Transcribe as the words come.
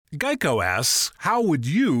Geico asks, how would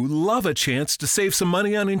you love a chance to save some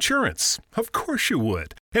money on insurance? Of course you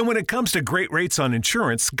would. And when it comes to great rates on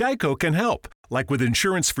insurance, Geico can help. Like with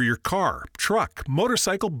insurance for your car, truck,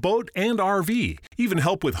 motorcycle, boat, and RV. Even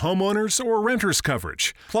help with homeowners or renters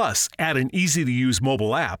coverage. Plus, add an easy-to-use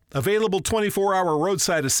mobile app, available 24-hour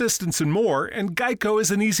roadside assistance and more, and Geico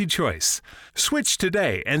is an easy choice. Switch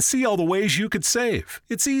today and see all the ways you could save.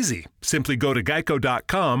 It's easy. Simply go to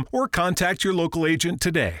geico.com or contact your local agent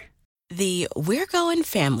today. The We're Going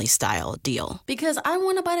Family Style deal. Because I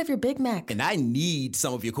want a bite of your Big Mac. And I need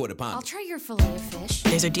some of your Quarter Pounder. I'll try your filet of fish.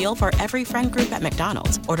 There's a deal for every friend group at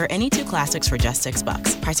McDonald's. Order any two classics for just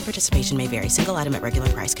 $6. Price of participation may vary. Single item at regular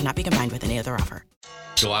price cannot be combined with any other offer.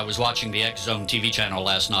 So I was watching the X Zone TV channel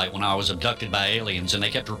last night when I was abducted by aliens, and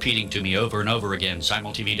they kept repeating to me over and over again,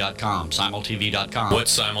 simultv.com, simultv.com.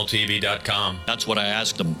 What's simultv.com? That's what I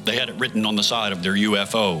asked them. They had it written on the side of their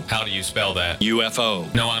UFO. How do you spell that?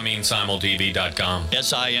 UFO. No, I mean simultv.com.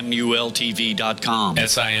 simultv.com.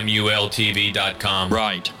 simultv.com.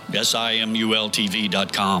 Right.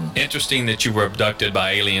 simultv.com. Interesting that you were abducted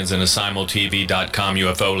by aliens in a simultv.com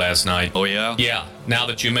UFO last night. Oh, yeah? Yeah. Now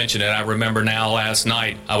that you mention it, I remember now last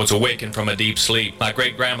night I was awakened from a deep sleep. My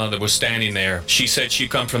great-grandmother was standing there. She said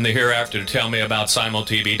she'd come from the hereafter to tell me about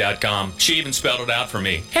simultv.com. She even spelled it out for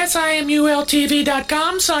me.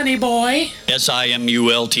 simultv.com, sonny boy.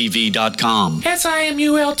 simultv.com.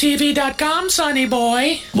 simultv.com, sonny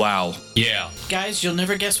boy. Wow. Yeah. Guys, you'll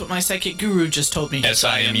never guess what my psychic guru just told me.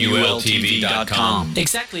 simultv.com.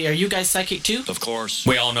 Exactly. Are you guys psychic too? Of course.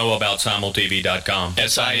 We all know about simultv.com.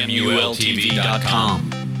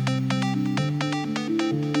 simultv.com.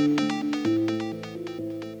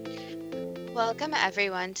 Welcome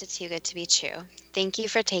everyone to Too Good to Be True. Thank you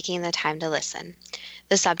for taking the time to listen.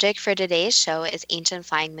 The subject for today's show is ancient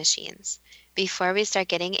flying machines. Before we start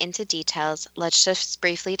getting into details, let's just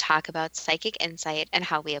briefly talk about psychic insight and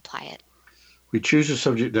how we apply it. We choose a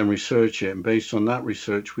subject and research it, and based on that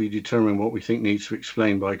research, we determine what we think needs to be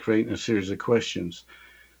explained by creating a series of questions.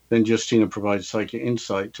 Then Justina provides psychic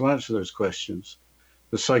insight to answer those questions.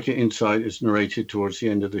 The psychic insight is narrated towards the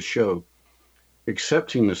end of the show.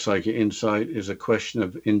 Accepting the psychic insight is a question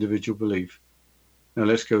of individual belief. Now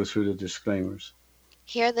let's go through the disclaimers.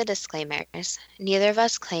 Here are the disclaimers. Neither of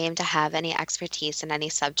us claim to have any expertise in any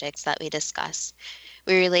subjects that we discuss.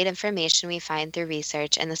 We relate information we find through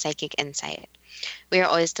research and the psychic insight. We are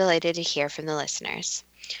always delighted to hear from the listeners.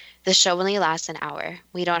 The show only lasts an hour.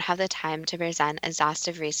 We don't have the time to present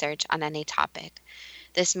exhaustive research on any topic.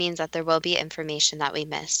 This means that there will be information that we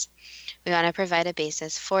miss. We want to provide a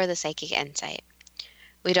basis for the psychic insight.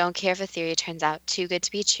 We don't care if a theory turns out too good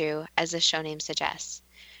to be true, as the show name suggests.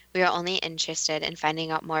 We are only interested in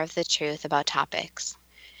finding out more of the truth about topics.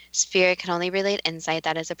 Spirit can only relate insight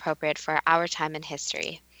that is appropriate for our time in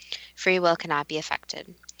history. Free will cannot be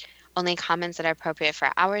affected. Only comments that are appropriate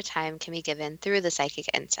for our time can be given through the psychic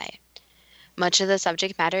insight. Much of the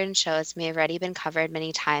subject matter in shows may have already been covered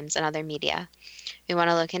many times in other media. We want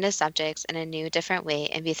to look into subjects in a new, different way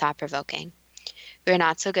and be thought-provoking. We are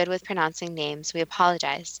not so good with pronouncing names, we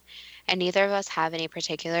apologize, and neither of us have any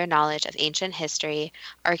particular knowledge of ancient history,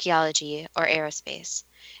 archaeology, or aerospace.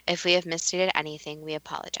 If we have misstated anything, we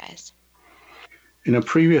apologize. In a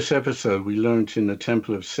previous episode, we learned in the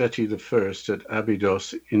temple of Seti I at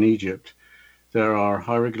Abydos in Egypt, there are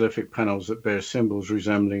hieroglyphic panels that bear symbols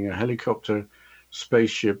resembling a helicopter,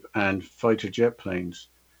 spaceship, and fighter jet planes.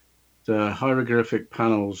 The hieroglyphic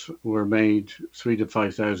panels were made 3,000 to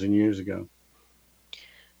 5,000 years ago.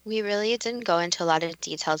 We really didn't go into a lot of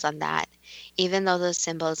details on that, even though those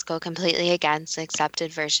symbols go completely against the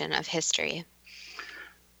accepted version of history.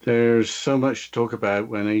 There's so much to talk about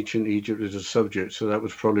when ancient Egypt is a subject, so that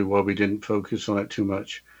was probably why we didn't focus on it too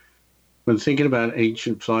much. When thinking about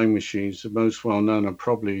ancient flying machines, the most well-known are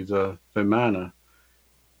probably the Vimāna.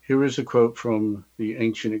 Here is a quote from the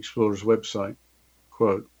Ancient Explorers website.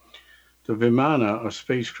 Quote, "The Vimāna are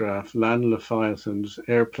spacecraft, land leviathans,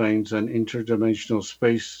 airplanes, and interdimensional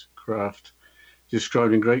spacecraft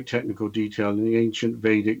described in great technical detail in the ancient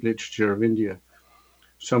Vedic literature of India.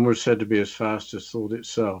 Some were said to be as fast as thought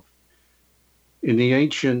itself. In the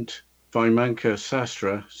ancient Vimāna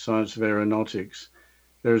Sastra, Science of Aeronautics,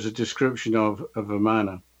 there is a description of a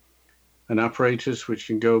Vimāna, an apparatus which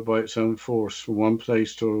can go by its own force from one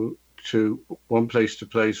place to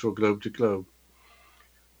place or globe to globe.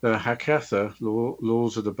 The Hakatha,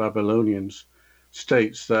 Laws of the Babylonians,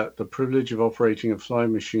 states that the privilege of operating a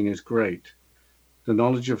flying machine is great. The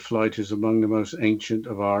knowledge of flight is among the most ancient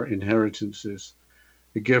of our inheritances,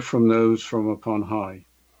 a gift from those from upon high.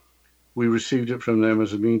 We received it from them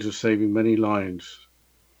as a means of saving many lives.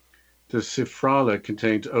 The Sifrala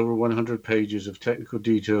contains over 100 pages of technical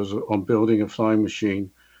details on building a flying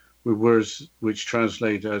machine with words which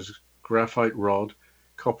translate as graphite rod,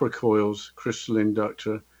 copper coils, crystal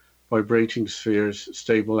inductor, vibrating spheres,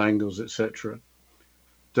 stable angles, etc.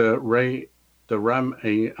 The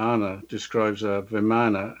Ramayana describes a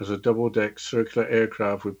Vimana as a double-deck circular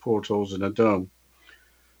aircraft with portholes and a dome.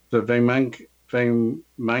 The Vaimanka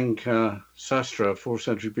Sastra, 4th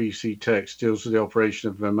century BC text, deals with the operation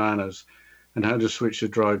of Vimanas and how to switch the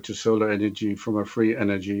drive to solar energy from a free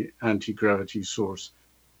energy anti-gravity source,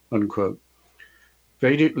 unquote.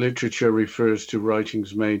 Vedic literature refers to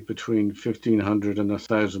writings made between 1500 and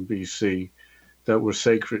 1000 BC that were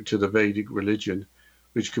sacred to the Vedic religion,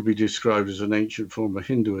 which could be described as an ancient form of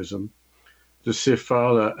Hinduism. The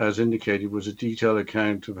Sifrala, as indicated, was a detailed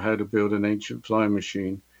account of how to build an ancient flying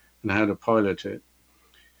machine and how to pilot it.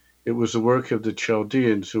 It was the work of the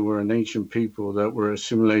Chaldeans, who were an ancient people that were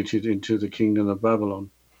assimilated into the kingdom of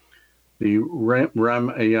Babylon. The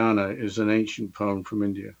Ramayana is an ancient poem from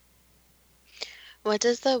India. What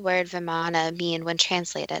does the word Vimana mean when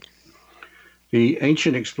translated? The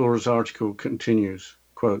Ancient Explorer's article continues,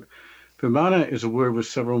 quote, Vimana is a word with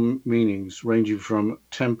several meanings, ranging from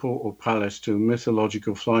temple or palace to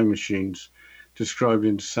mythological flying machines described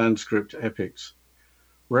in Sanskrit epics.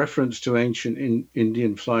 Reference to ancient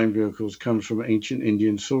Indian flying vehicles comes from ancient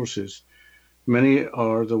Indian sources. Many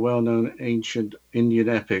are the well-known ancient Indian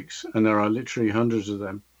epics, and there are literally hundreds of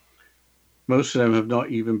them. Most of them have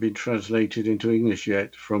not even been translated into English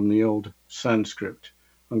yet from the old Sanskrit,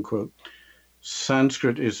 unquote.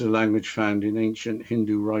 Sanskrit is the language found in ancient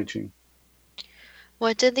Hindu writing.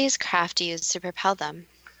 What did these craft use to propel them?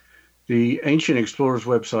 The Ancient Explorer's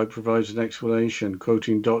website provides an explanation,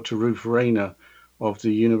 quoting Dr. Ruth Rayner of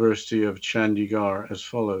the University of Chandigarh as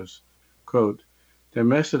follows, quote, their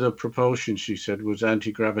method of propulsion, she said, was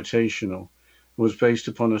anti-gravitational, was based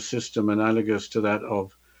upon a system analogous to that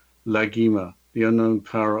of Lagima, the unknown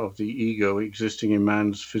power of the ego existing in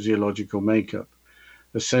man's physiological makeup,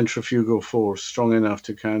 a centrifugal force strong enough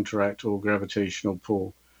to counteract all gravitational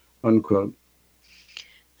pull, unquote.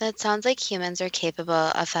 That sounds like humans are capable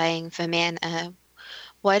of flying Vimana.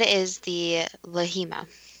 What is the Lahima?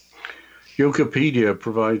 Wikipedia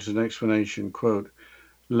provides an explanation, quote,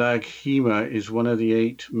 Laghima is one of the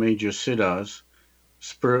 8 major siddhas,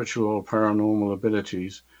 spiritual or paranormal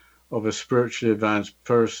abilities, of a spiritually advanced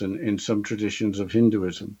person in some traditions of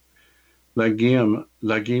Hinduism.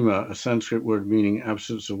 Lagima, a Sanskrit word meaning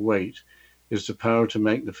absence of weight, is the power to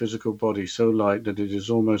make the physical body so light that it is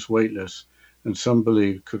almost weightless, and some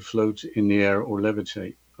believe could float in the air or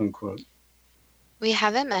levitate, unquote. We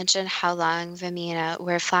haven't mentioned how long Vimana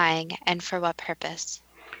were flying and for what purpose.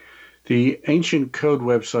 The Ancient Code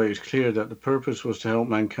website is clear that the purpose was to help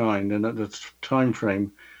mankind and that the time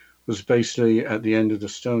frame was basically at the end of the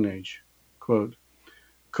Stone Age. Quote,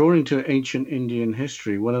 according to ancient Indian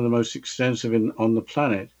history, one of the most extensive on the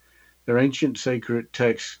planet, their ancient sacred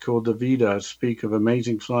texts called the Vedas speak of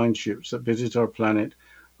amazing flying ships that visit our planet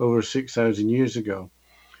over 6,000 years ago.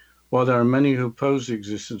 While there are many who oppose the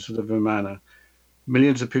existence of the Vimana,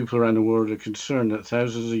 millions of people around the world are concerned that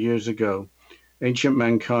thousands of years ago, ancient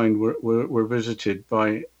mankind were visited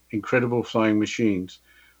by incredible flying machines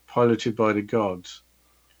piloted by the gods.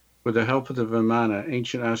 With the help of the Vimana,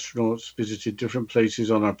 ancient astronauts visited different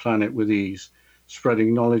places on our planet with ease,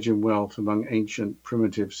 spreading knowledge and wealth among ancient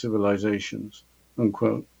primitive civilizations,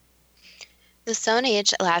 unquote. The Stone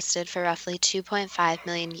Age lasted for roughly 2.5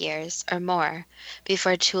 million years or more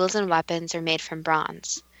before tools and weapons were made from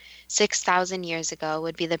bronze. 6,000 years ago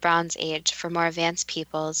would be the Bronze Age for more advanced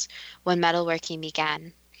peoples when metalworking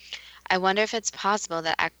began. I wonder if it's possible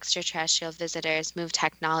that extraterrestrial visitors move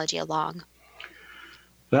technology along.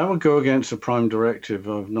 That would go against the prime directive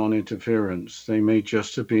of non-interference. They may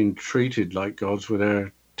just have been treated like gods with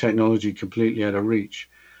their technology completely out of reach.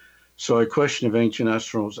 So I question if ancient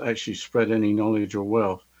astronauts actually spread any knowledge or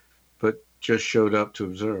wealth, but just showed up to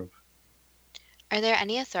observe. Are there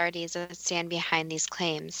any authorities that stand behind these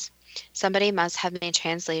claims? Somebody must have made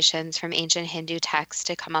translations from ancient Hindu texts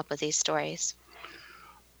to come up with these stories.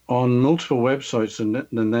 On multiple websites,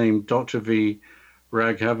 the name Dr. V.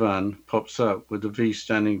 Raghavan pops up, with the V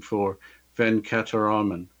standing for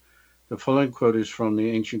Venkataraman. The following quote is from the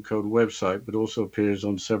Ancient Code website, but also appears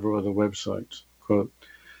on several other websites. Quote,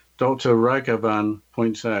 Dr. Raghavan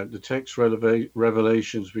points out the text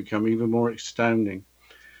revelations become even more astounding.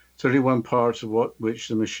 31 parts of which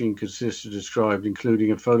the machine consists are described,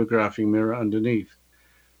 including a photographing mirror underneath.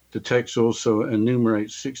 The text also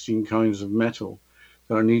enumerates 16 kinds of metal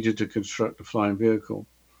that are needed to construct a flying vehicle.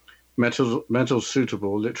 Metal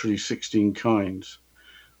suitable, literally 16 kinds.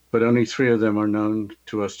 but only 3 of them are known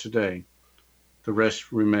to us today. The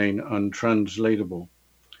rest remain untranslatable.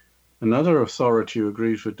 Another authority who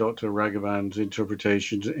agrees with Dr. Raghavan's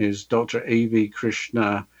interpretations is Dr. A.V.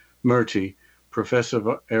 Krishnamurthy, Professor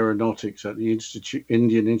of Aeronautics at the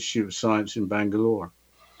Indian Institute of Science in Bangalore.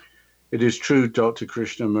 It is true, Dr.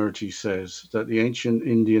 Krishnamurthy says, that the ancient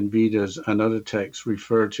Indian Vedas and other texts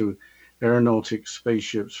refer to aeronautics,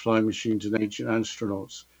 spaceships, flying machines, and ancient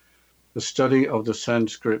astronauts. The study of the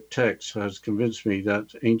Sanskrit texts has convinced me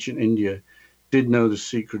that ancient India did know the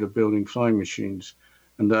secret of building flying machines,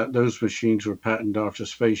 and that those machines were patterned after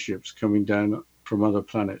spaceships coming down from other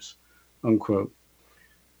planets, unquote.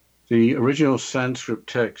 The original Sanskrit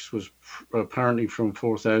text was apparently from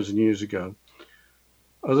 4,000 years ago.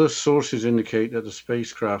 Other sources indicate that the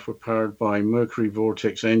spacecraft were powered by mercury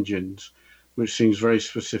vortex engines, which seems very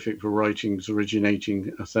specific for writings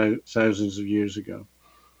originating thousands of years ago.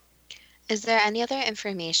 Is there any other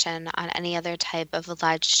information on any other type of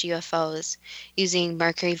alleged UFOs using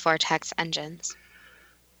mercury vortex engines?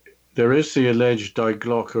 There is the alleged Die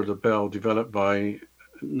Glocke, or the bell, developed by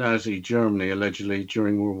Nazi Germany, allegedly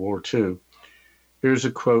during World War II. Here's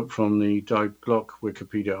a quote from the Die Glocke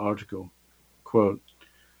Wikipedia article. Quote,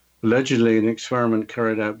 allegedly, an experiment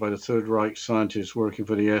carried out by the Third Reich scientists working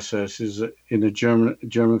for the SS is in a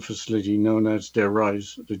German facility known as Der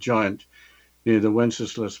Reis, the Giant, near the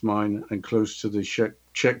Wenceslas mine and close to the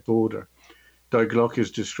Czech border. Die Glocke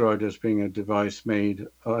is described as being a device made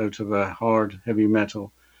out of a hard, heavy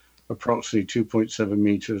metal, approximately 2.7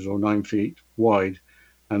 meters or 9 feet wide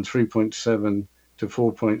and 3.7 to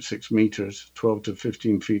 4.6 meters, 12 to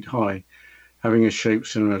 15 feet high, having a shape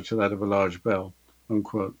similar to that of a large bell,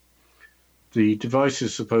 unquote. The device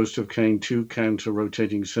is supposed to have contained 2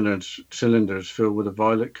 counter-rotating cylinders filled with a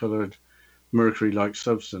violet-colored mercury-like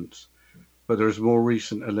substance. But there is a more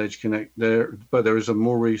recent alleged connection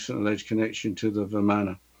to the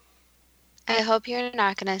Vimāna. I hope you're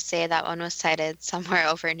not going to say that one was sighted somewhere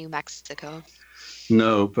over New Mexico.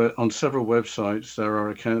 No, but on several websites there are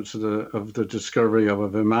accounts of the discovery of a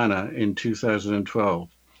Vimāna in 2012.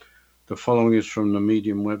 The following is from the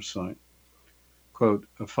Medium website. Quote,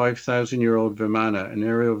 a 5,000-year-old Vimāna, an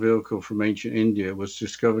aerial vehicle from ancient India, was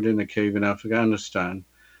discovered in a cave in Afghanistan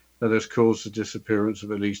that has caused the disappearance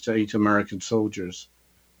of at least 8 American soldiers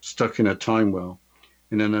stuck in a time well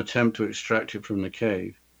in an attempt to extract it from the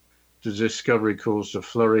cave. The discovery caused a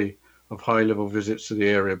flurry of high-level visits to the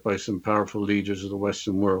area by some powerful leaders of the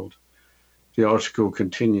Western world. The article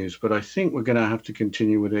continues, but I think we're going to have to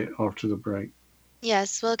continue with it after the break.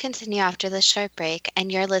 Yes, we'll continue after this short break,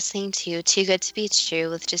 and you're listening to Too Good to Be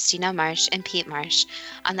True with Justina Marsh and Pete Marsh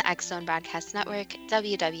on the X Zone Broadcast Network,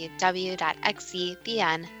 www.xzbn.net.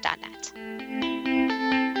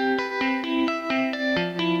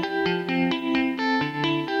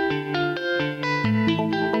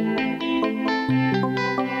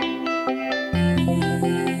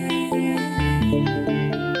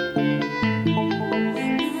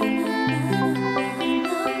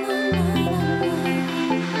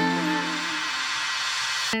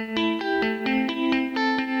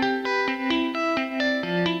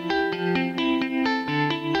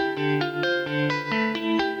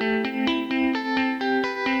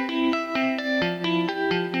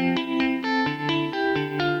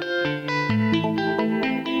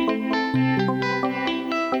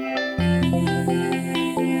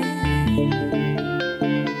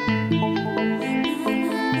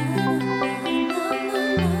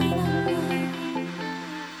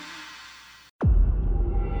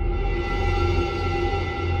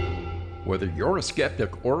 Whether you're a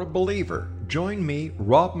skeptic or a believer, join me,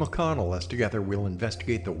 Rob McConnell, as together we'll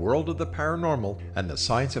investigate the world of the paranormal and the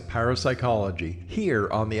science of parapsychology here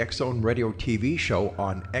on the X Zone Radio TV show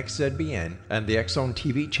on XZBN and the X Zone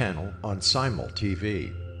TV channel on Simul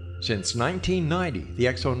TV. Since 1990, the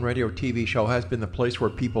X Zone Radio TV show has been the place where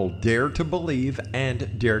people dare to believe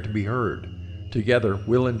and dare to be heard. Together,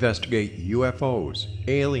 we'll investigate UFOs,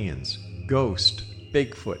 aliens, ghosts,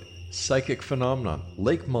 Bigfoot, psychic phenomenon,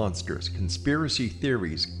 lake monsters, conspiracy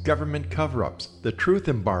theories, government cover-ups, the truth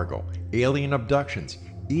embargo, alien abductions,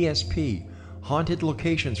 ESP, haunted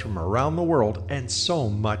locations from around the world, and so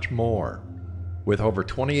much more. With over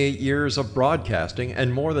 28 years of broadcasting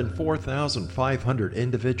and more than 4,500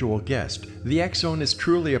 individual guests, the X Zone is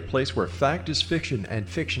truly a place where fact is fiction and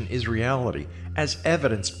fiction is reality, as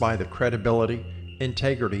evidenced by the credibility,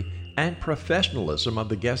 integrity, and professionalism of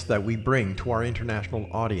the guests that we bring to our international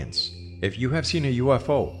audience. If you have seen a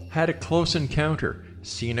UFO, had a close encounter,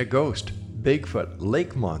 seen a ghost, Bigfoot,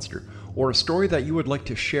 lake monster, or a story that you would like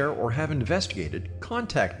to share or have investigated,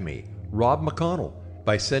 contact me, Rob McConnell,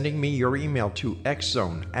 by sending me your email to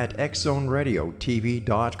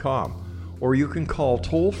xzone@xzoneradiotv.com, or you can call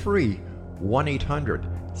toll-free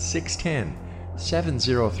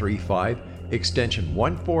 1-800-610-7035, extension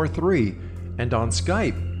 143, and on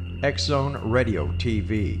Skype, X-Zone Radio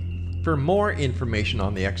TV. For more information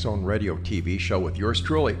on the X-Zone Radio TV show with yours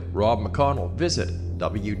truly, Rob McConnell, visit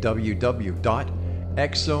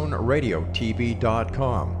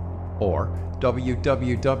www.xzoneradiotv.com or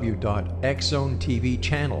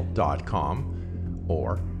www.xzonetvchannel.com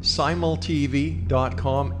or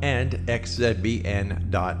simultv.com and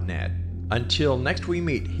xzbn.net. Until next we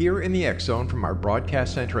meet here in the X-Zone from our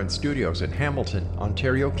broadcast center and studios in Hamilton,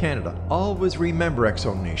 Ontario, Canada, always remember,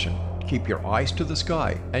 X-Zone Nation, keep your eyes to the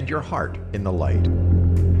sky and your heart in the light.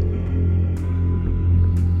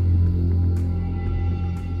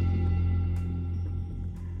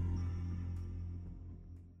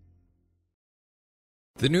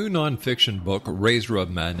 The new nonfiction book, Razor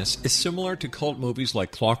of Madness, is similar to cult movies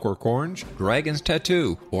like Clockwork Orange, Dragon's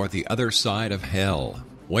Tattoo, or The Other Side of Hell.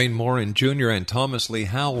 Wayne Morin Jr. and Thomas Lee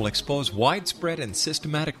Howe will expose widespread and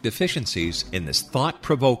systematic deficiencies in this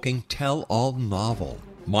thought-provoking tell-all novel.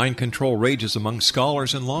 Mind control rages among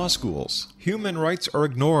scholars in law schools. Human rights are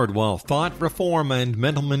ignored while thought reform and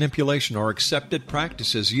mental manipulation are accepted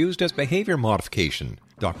practices used as behavior modification.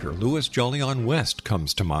 Dr. Louis Jolyon West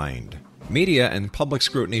comes to mind. Media and public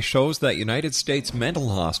scrutiny shows that United States mental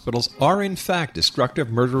hospitals are in fact destructive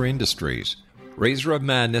murder industries. Razor of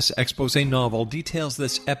Madness expose novel details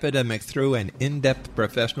this epidemic through an in-depth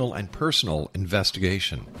professional and personal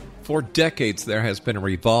investigation. For decades there has been a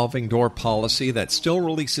revolving door policy that still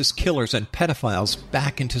releases killers and pedophiles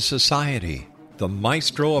back into society. The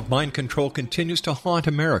maestro of mind control continues to haunt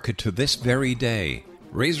America to this very day.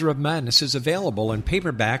 Razor of Madness is available in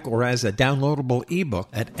paperback or as a downloadable ebook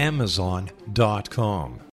at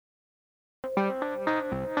Amazon.com.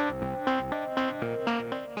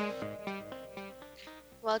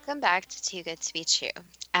 Welcome back to Too Good to Be True.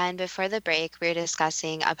 And before the break, we were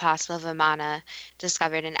discussing a possible Vimāna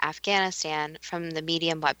discovered in Afghanistan from the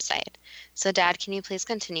Medium website. So, Dad, can you please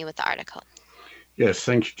continue with the article? Yes,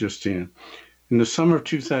 thank you, Justina. In the summer of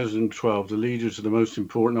 2012, the leaders of the most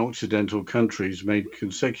important Occidental countries made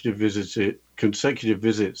consecutive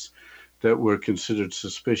visits that were considered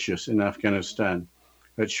suspicious in Afghanistan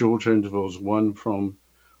at short intervals, one from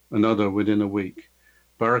another within a week.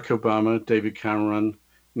 Barack Obama, David Cameron,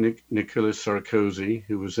 Nicolas Sarkozy,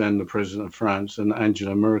 who was then the president of France, and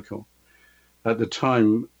Angela Merkel. At the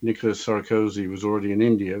time, Nicolas Sarkozy was already in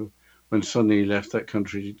India when suddenly he left that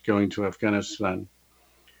country going to Afghanistan.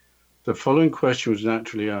 The following question was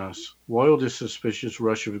naturally asked: why all this suspicious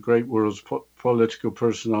rush of the great world's political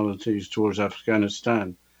personalities towards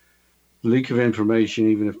Afghanistan? The leak of information,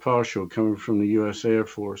 even if partial, coming from the US Air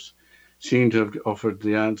Force, seemed to have offered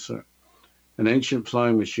the answer. An ancient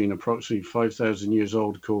flying machine approximately 5,000 years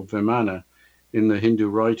old called Vimāna in the Hindu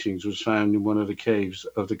writings was found in one of the caves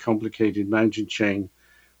of the complicated mountain chain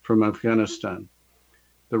from Afghanistan.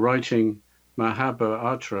 The writing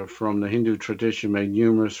Mahabharata from the Hindu tradition made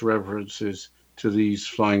numerous references to these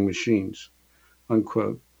flying machines,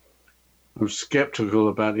 unquote. I'm skeptical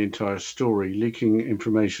about the entire story. Leaking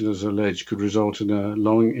information, as alleged, could result in a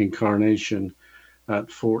long incarnation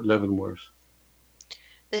at Fort Leavenworth.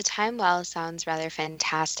 The time well sounds rather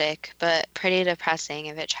fantastic, but pretty depressing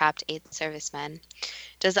if it trapped 8 servicemen.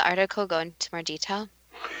 Does the article go into more detail?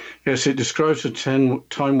 Yes, it describes a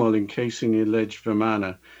time well encasing the alleged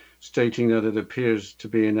Vimāna, stating that it appears to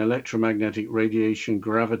be an electromagnetic radiation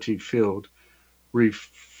gravity field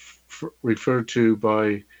referred to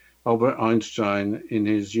by Albert Einstein in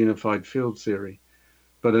his unified field theory.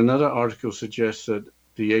 But another article suggests that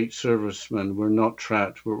the 8 servicemen were not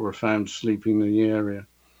trapped but were found sleeping in the area.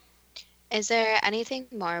 Is there anything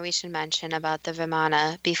more we should mention about the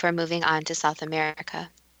Vimāna before moving on to South America?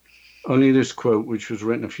 Only this quote, which was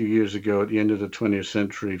written a few years ago at the end of the 20th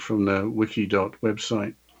century from the Wikidot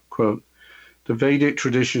website. Quote, "The Vedic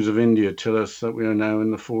traditions of India tell us that we are now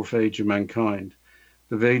in the 4th age of mankind.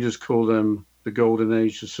 The Vedas call them the Golden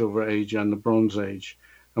Age, the Silver Age, and the Bronze Age,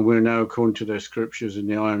 and we are now, according to their scriptures, in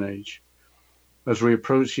the Iron Age. As we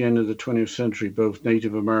approach the end of the 20th century, both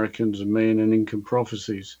Native Americans and Mayan and Incan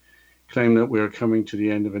prophecies claim that we are coming to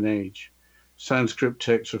the end of an age. Sanskrit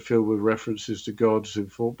texts are filled with references to gods who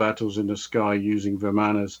fought battles in the sky using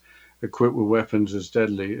Vimanas equipped with weapons as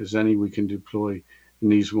deadly as any we can deploy in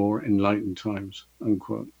these more enlightened times,"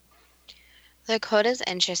 unquote. The quote is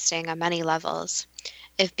interesting on many levels.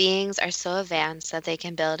 If beings are so advanced that they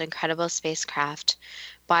can build incredible spacecraft,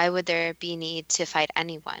 why would there be need to fight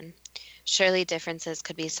anyone? Surely differences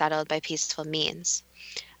could be settled by peaceful means.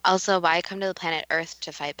 Also, why come to the planet Earth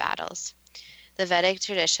to fight battles? The Vedic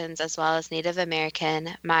traditions, as well as Native American,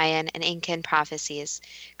 Mayan, and Incan prophecies,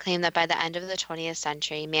 claim that by the end of the 20th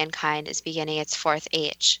century, mankind is beginning its fourth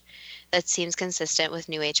age. That seems consistent with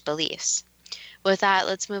New Age beliefs. With that,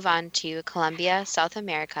 let's move on to Colombia, South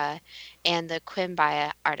America, and the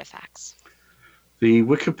Quimbaya artifacts. The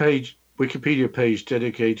Wikipedia page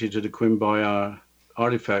dedicated to the Quimbaya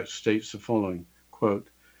artifacts states the following, quote,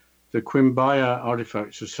 "The Quimbaya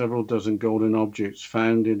artifacts are several dozen golden objects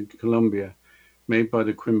found in Colombia, made by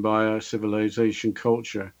the Quimbaya civilization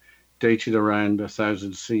culture, dated around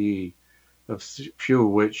 1000 CE, a few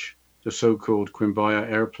of which, the so-called Quimbaya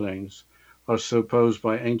airplanes, are supposed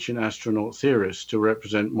by ancient astronaut theorists to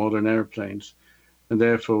represent modern airplanes, and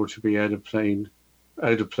therefore to be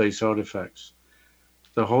out-of-place artifacts.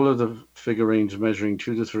 The whole of the figurines, measuring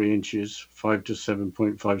 2 to 3 inches, 5 to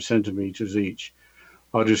 7.5 centimeters each,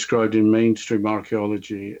 are described in mainstream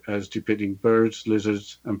archaeology as depicting birds,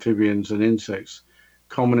 lizards, amphibians, and insects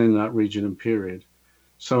common in that region and period,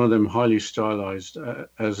 some of them highly stylized,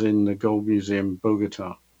 as in the Gold Museum,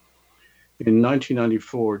 Bogota. In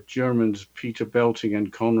 1994, Germans Peter Belting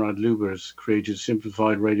and Konrad Lubers created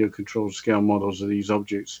simplified radio-controlled scale models of these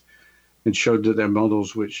objects and showed that their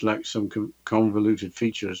models, which lacked some convoluted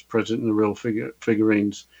features present in the real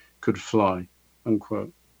figurines, could fly,"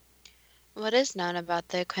 unquote. What is known about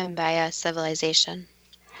the Quimbaya civilization?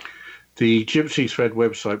 The Gypsy Thread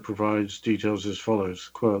website provides details as follows,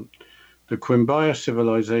 quote, "The Quimbaya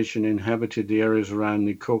civilization inhabited the areas around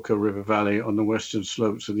the Cauca River Valley on the western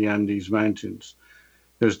slopes of the Andes Mountains.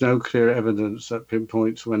 There's no clear evidence that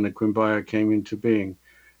pinpoints when the Quimbaya came into being.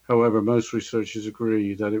 However, most researchers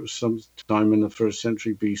agree that it was sometime in the 1st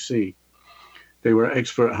century BC. They were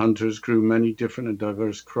expert hunters, grew many different and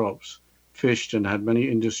diverse crops, fished, and had many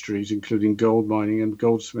industries, including gold mining and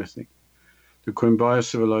goldsmithing. The Quimbaya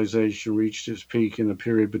civilization reached its peak in the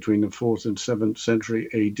period between the 4th and 7th century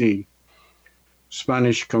AD.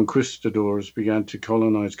 Spanish conquistadors began to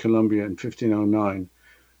colonize Colombia in 1509,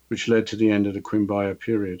 which led to the end of the Quimbaya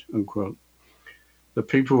period," unquote. The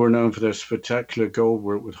people were known for their spectacular gold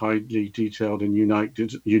work with highly detailed and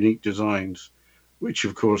unique designs, which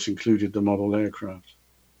of course included the model aircraft.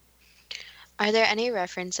 Are there any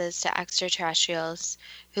references to extraterrestrials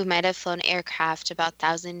who might have flown aircraft about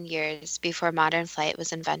 1,000 years before modern flight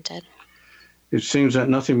was invented? It seems that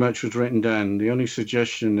nothing much was written down. The only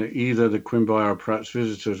suggestion that either the Quimbaya or perhaps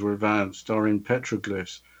visitors were advanced are in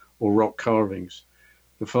petroglyphs or rock carvings.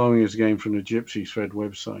 The following is again from the Gypsy Thread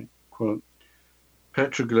website, quote,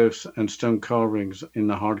 "Petroglyphs and stone carvings in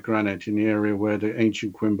the hard granite in the area where the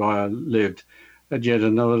ancient Quimbaya lived add yet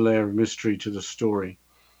another layer of mystery to the story.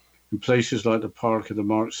 In places like the Park of the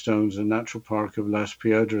Marked Stones and Natural Park of Las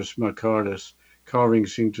Piedras Marcadas,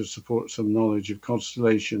 carvings seem to support some knowledge of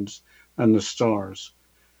constellations and the stars.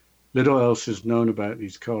 Little else is known about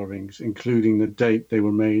these carvings, including the date they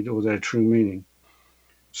were made or their true meaning.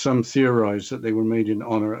 Some theorize that they were made in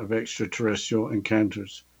honor of extraterrestrial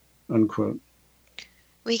encounters," unquote.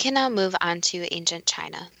 We can now move on to ancient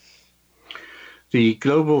China. The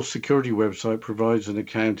Global Security website provides an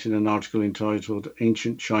account in an article entitled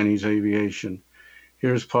Ancient Chinese Aviation.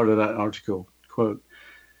 Here's part of that article, quote,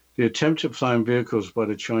 "The attempt at flying vehicles by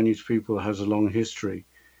the Chinese people has a long history.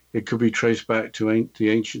 It could be traced back to the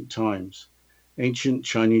ancient times. Ancient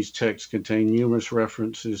Chinese texts contain numerous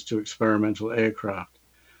references to experimental aircraft.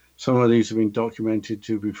 Some of these have been documented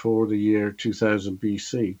to before the year 2000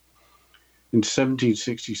 BC. In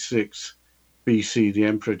 1766 BC, the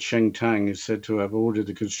Emperor Cheng Tang is said to have ordered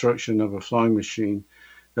the construction of a flying machine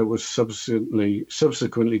that was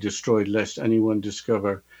subsequently destroyed lest anyone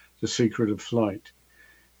discover the secret of flight.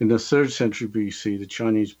 In the 3rd century BC, the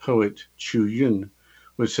Chinese poet Chu Yun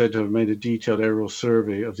was said to have made a detailed aerial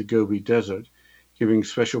survey of the Gobi Desert, giving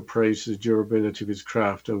special praise to the durability of his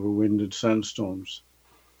craft over wind and sandstorms.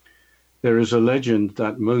 There is a legend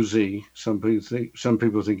that Mozi, some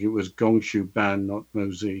people think it was Gongshu Ban, not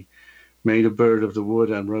Mozi, made a bird of the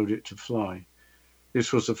wood and rode it to fly.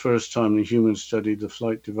 This was the first time the humans studied the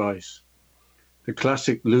flight device. The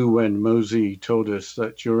classic Lu Wen Mozi told us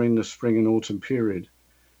that during the spring and autumn period,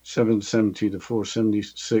 770 to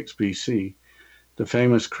 476 BC, the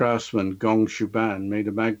famous craftsman Gong Shuban made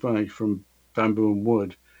a magpie from bamboo and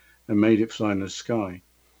wood and made it fly in the sky.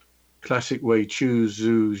 Classic Wei Chu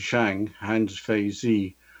Zhu Zhang, Hans Fei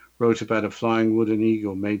Zi, wrote about a flying wooden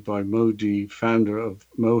eagle made by Mo Di, founder of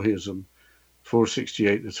Mohism,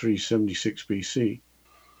 468 to 376 BC.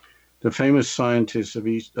 The famous scientist of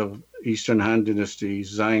Eastern Han Dynasty,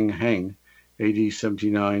 Zhang Heng, AD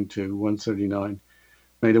 79 to 139,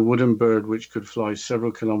 made a wooden bird which could fly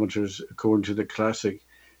several kilometers according to the classic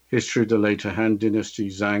History of the later Han Dynasty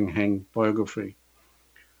Zhang Heng biography.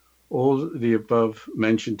 All the above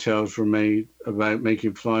mentioned tales were made about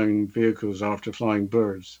making flying vehicles after flying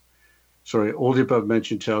birds. All the above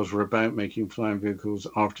mentioned tales were about making flying vehicles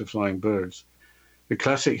after flying birds. The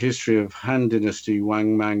classic history of Han Dynasty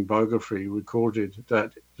Wang Mang biography recorded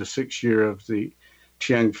that the 6th year of the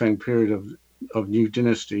Tianfeng period of New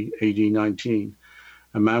Dynasty, AD 19,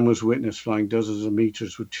 a man was witnessed flying dozens of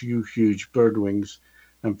meters with 2 huge bird wings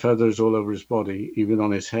and feathers all over his body, even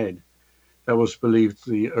on his head. That was believed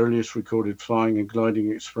the earliest recorded flying and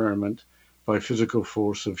gliding experiment by physical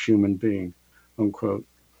force of human being, unquote.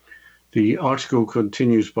 The article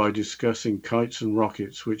continues by discussing kites and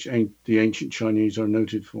rockets, which the ancient Chinese are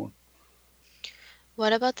noted for.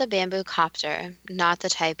 What about the bamboo copter, not the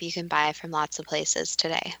type you can buy from lots of places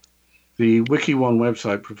today? The WikiOne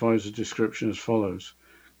website provides a description as follows.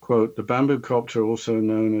 Quote, the bamboo copter, also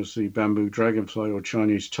known as the bamboo dragonfly or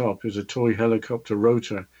Chinese top, is a toy helicopter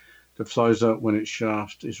rotor that flies up when its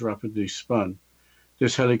shaft is rapidly spun.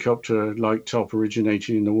 This helicopter-like top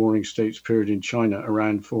originated in the Warring States period in China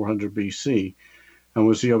around 400 BC and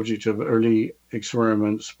was the object of early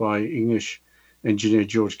experiments by English engineer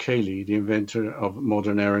George Cayley, the inventor of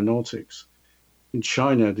modern aeronautics. In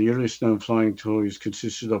China, the earliest known flying toys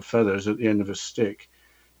consisted of feathers at the end of a stick,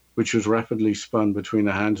 which was rapidly spun between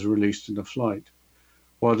the hands and released in the flight.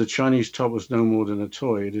 While the Chinese top was no more than a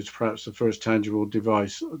toy, it is perhaps the first tangible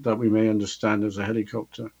device that we may understand as a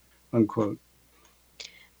helicopter, unquote.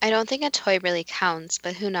 I don't think a toy really counts,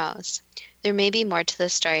 but who knows? There may be more to the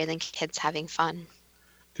story than kids having fun.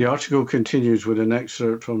 The article continues with an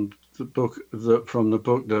excerpt from the book The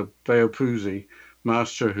Baopuzi,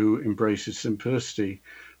 Master Who Embraces Simplicity,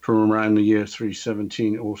 from around the year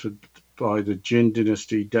 317, authored by the Jin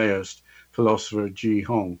Dynasty deist philosopher Ji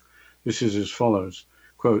Hong. This is as follows.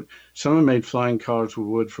 Quote, someone made flying cars with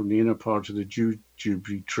wood from the inner part of the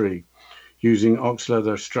jujube tree, using ox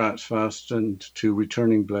leather straps fastened to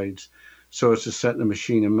returning blades so as to set the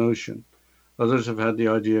machine in motion. Others have had the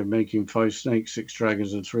idea of making 5 snakes, 6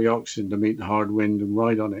 dragons, and 3 oxen to meet the hard wind and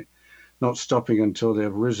ride on it, not stopping until they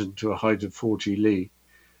have risen to a height of 40 li.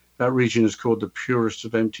 That region is called the purest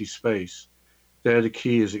of empty space. There the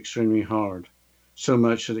key is extremely hard, so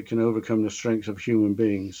much that it can overcome the strength of human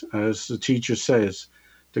beings. As the teacher says,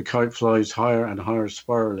 the kite flies higher and higher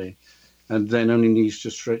spirally, and then only needs to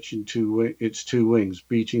stretch into its 2 wings,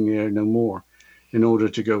 beating the air no more, in order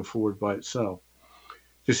to go forward by itself.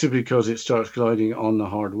 This is because it starts gliding on the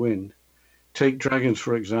hard wind. Take dragons,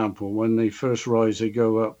 for example. When they first rise, they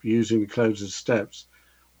go up using the clouds as steps,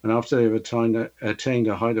 and after they have attained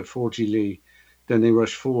a height of 40 li, then they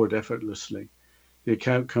rush forward effortlessly. The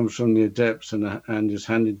account comes from the adepts and is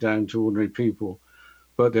handed down to ordinary people,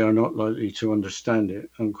 but they are not likely to understand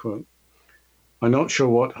it, unquote. I'm not sure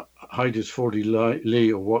what height is 40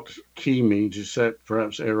 li or what key means, except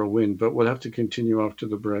perhaps air or wind, but we'll have to continue after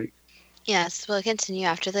the break. Yes, we'll continue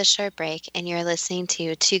after this short break, and you're listening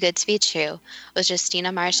to Too Good to Be True with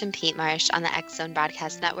Justina Marsh and Pete Marsh on the X Zone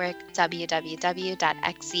Broadcast Network, www.xzbn.net.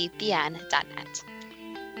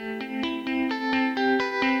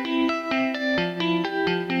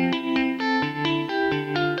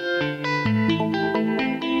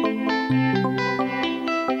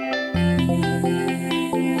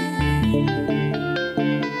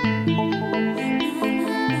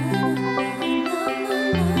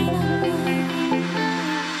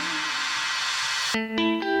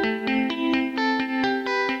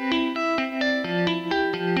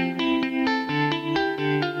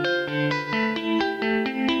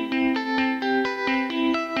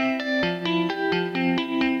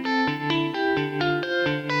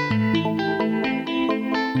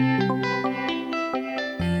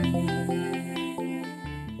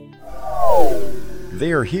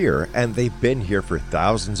 They are here, and they've been here for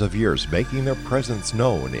thousands of years, making their presence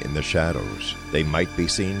known in the shadows. They might be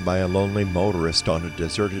seen by a lonely motorist on a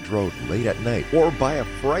deserted road late at night, or by a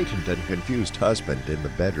frightened and confused husband in the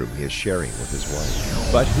bedroom he is sharing with his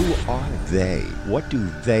wife. But who are they? What do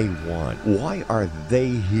they want? Why are they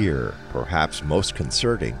here? Perhaps most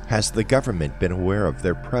concerning, has the government been aware of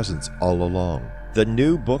their presence all along? The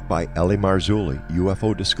new book by Eli Marzulli,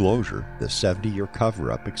 UFO Disclosure, the 70-year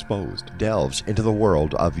cover-up exposed, delves into the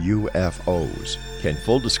world of UFOs. Can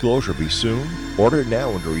full disclosure be soon? Order now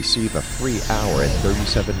and receive a free hour and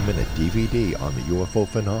 37-minute DVD on the UFO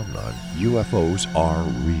phenomenon. UFOs are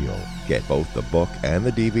real. Get both the book and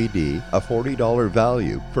the DVD, a $40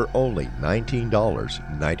 value, for only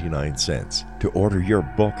 $19.99. To order your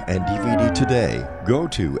book and DVD today, go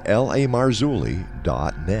to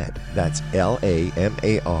lamarzulli.net. That's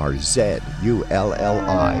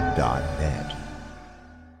LAMARZULLI.net.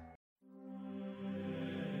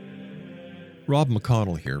 Rob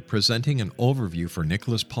McConnell here, presenting an overview for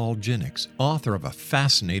Nicholas Paul Jennings, author of a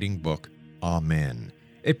fascinating book, Amen.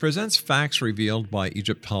 It presents facts revealed by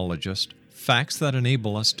Egyptologists, facts that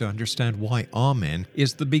enable us to understand why Amen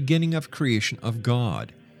is the beginning of creation of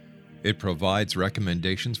God. It provides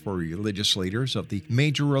recommendations for religious leaders of the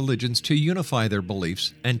major religions to unify their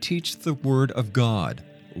beliefs and teach the Word of God.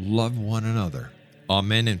 Love one another.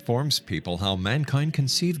 Amen informs people how mankind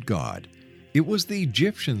conceived God. It was the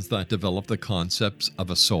Egyptians that developed the concepts of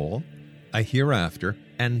a soul, a hereafter,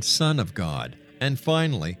 and Son of God. And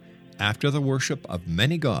finally, after the worship of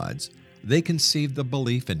many gods, they conceived the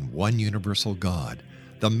belief in one universal God,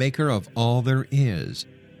 the maker of all there is.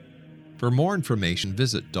 For more information,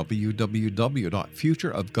 visit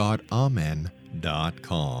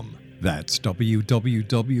www.futureofgodamen.com. That's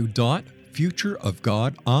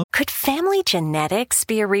www.futureofgodamen.com. Could family genetics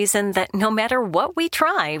be a reason that no matter what we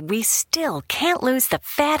try, we still can't lose the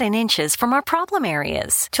fat and inches from our problem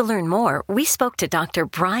areas? To learn more, we spoke to Dr.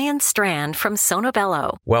 Brian Strand from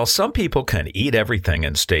Sonobello. While some people can eat everything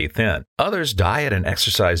and stay thin, others diet and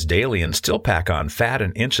exercise daily and still pack on fat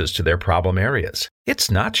and inches to their problem areas.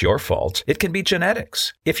 It's not your fault. It can be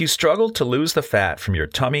genetics. If you struggle to lose the fat from your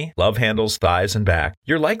tummy, love handles, thighs, and back,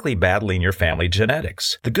 you're likely battling your family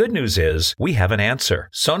genetics. The good news is we have an answer.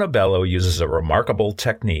 Sonobello uses a remarkable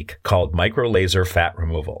technique called microlaser fat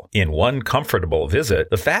removal. In one comfortable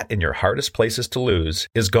visit, the fat in your hardest places to lose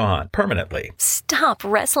is gone permanently. Stop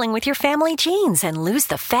wrestling with your family genes and lose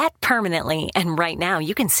the fat permanently. And right now,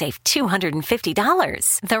 you can save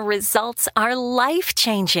 $250. The results are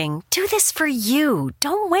life-changing. Do this for you.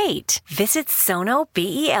 Don't wait. Visit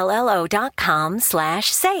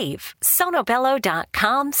sonobello.com/save.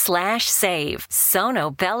 sonobello.com/save.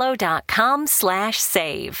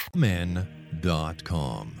 sonobello.com/save.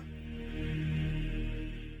 Men.com.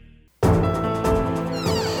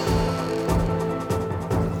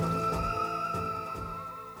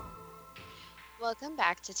 Welcome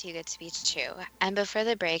back to Too Good to Be True. And before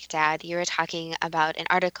the break, Dad, you were talking about an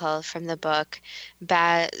article from the book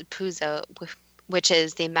Puzo, which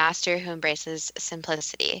is The Master Who Embraces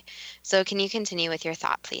Simplicity. So can you continue with your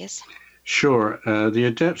thought, please? Sure. The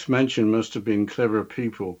adepts mentioned must have been clever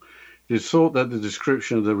people. It is thought that the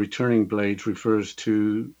description of the returning blades refers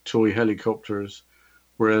to toy helicopters,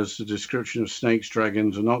 whereas the description of snakes,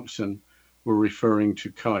 dragons, and oxen were referring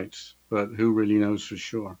to kites. But who really knows for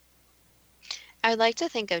sure? I would like to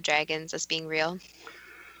think of dragons as being real.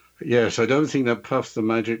 Yes, I don't think that Puff the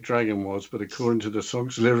Magic Dragon was, but according to the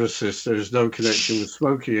song's lyricist, there is no connection with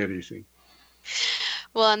smoking anything.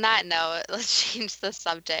 Well, on that note, let's change the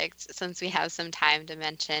subject since we have some time to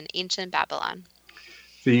mention ancient Babylon.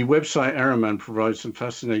 The website Araman provides some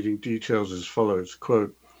fascinating details as follows,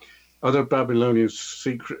 quote, other Babylonian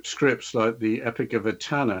secret scripts like the Epic of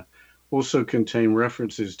Etana also contain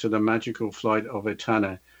references to the magical flight of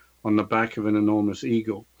Etana on the back of an enormous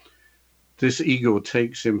eagle. This eagle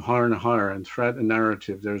takes him higher and higher, and throughout the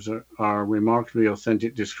narrative there are remarkably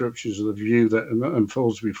authentic descriptions of the view that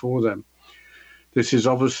unfolds before them. This is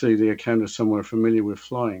obviously the account of someone familiar with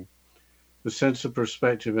flying. The sense of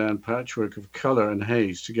perspective and patchwork of color and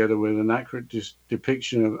haze, together with an accurate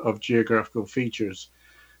depiction of geographical features,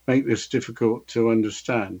 make this difficult to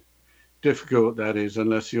understand. Difficult, that is,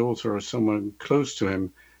 unless the author or someone close to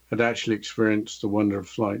him had actually experienced the wonder of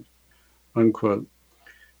flight. Unquote.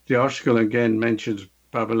 The article again mentions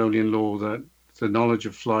Babylonian law that the knowledge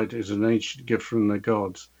of flight is an ancient gift from the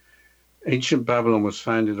gods. Ancient Babylon was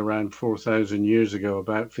founded around 4,000 years ago,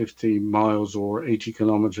 about 50 miles or 80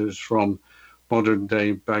 kilometers from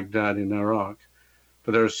modern-day Baghdad in Iraq.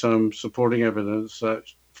 But there is some supporting evidence that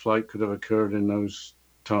flight could have occurred in those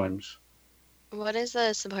times. What is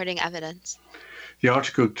the supporting evidence? The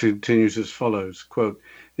article continues as follows, quote,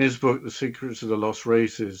 in his book, The Secrets of the Lost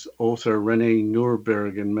Races, author René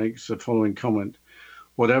Nurembergen makes the following comment.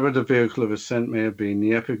 Whatever the vehicle of ascent may have been,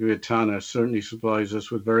 the Epic of Etana certainly supplies us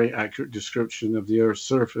with very accurate description of the Earth's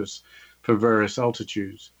surface for various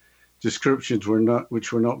altitudes. Descriptions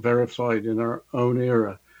which were not verified in our own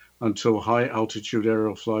era until high-altitude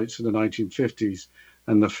aerial flights in the 1950s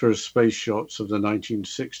and the first space shots of the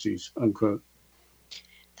 1960s, unquote.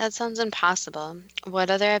 That sounds impossible. What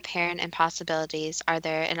other apparent impossibilities are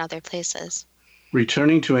there in other places?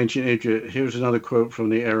 Returning to ancient Egypt, here's another quote from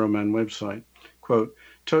the Aeroman website. Quote,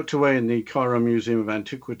 tucked away in the Cairo Museum of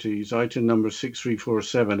Antiquities, item number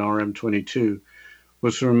 6347, RM22,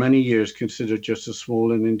 was for many years considered just a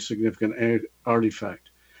small and insignificant artifact.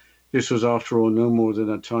 This was, after all, no more than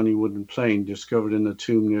a tiny wooden plane discovered in the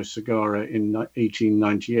tomb near Saqqara in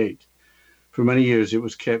 1898. For many years, it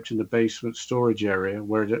was kept in the basement storage area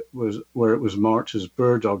where it was marked as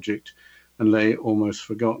bird object and lay almost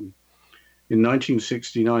forgotten. In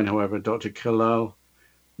 1969, however, Dr. Kalal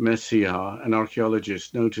Messiha, an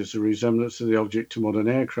archaeologist, noticed a resemblance of the object to modern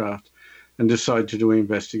aircraft and decided to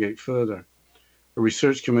investigate further. A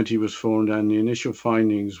research committee was formed, and the initial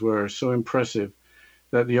findings were so impressive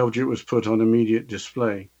that the object was put on immediate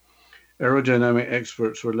display. Aerodynamic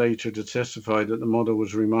experts were later to testify that the model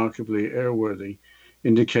was remarkably airworthy,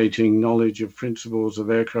 indicating knowledge of principles of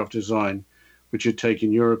aircraft design, which had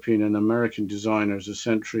taken European and American designers a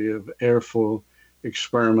century of airfoil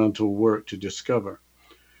experimental work to discover.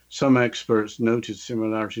 Some experts noted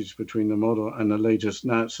similarities between the model and the latest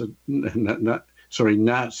NASA,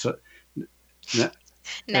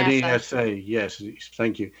 yes,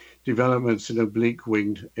 thank you, developments in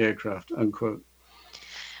oblique-winged aircraft, unquote.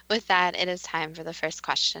 With that, it is time for the first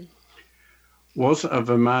question. Was a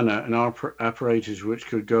Vimana an apparatus which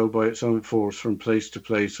could go by its own force from place to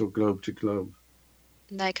place or globe to globe?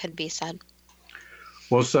 That could be said.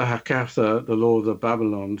 Was the Hakatha, the law of the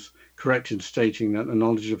Babylons, correct in stating that the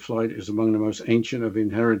knowledge of flight is among the most ancient of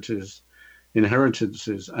inheritances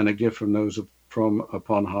and a gift from those from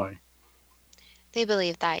upon high? They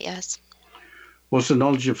believe that, yes. Was the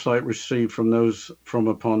knowledge of flight received from those from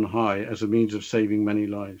upon high as a means of saving many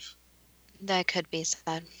lives? That could be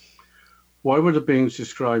said. Why were the beings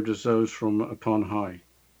described as those from upon high?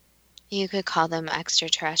 You could call them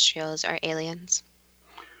extraterrestrials or aliens.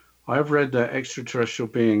 I have read that extraterrestrial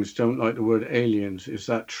beings don't like the word aliens. Is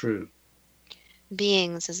that true?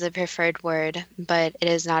 Beings is the preferred word, but it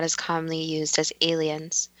is not as commonly used as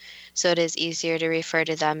aliens, so it is easier to refer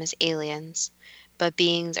to them as aliens. But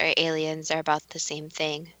beings or aliens are about the same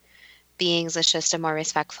thing. Beings is just a more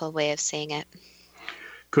respectful way of saying it.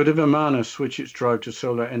 Could a Vimana switch its drive to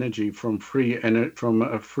solar energy from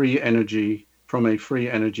a free energy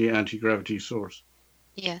anti-gravity source?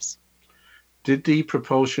 Yes. Did the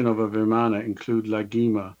propulsion of a Vimana include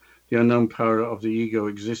lagima, the unknown power of the ego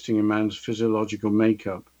existing in man's physiological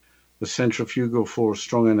makeup, the centrifugal force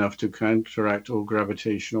strong enough to counteract all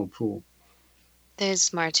gravitational pull?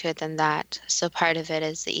 There's more to it than that. So part of it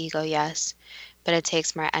is the ego, yes, but it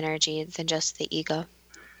takes more energy than just the ego.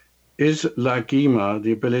 Is lagima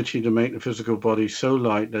the ability to make the physical body so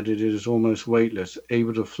light that it is almost weightless,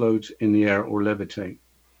 able to float in the air or levitate?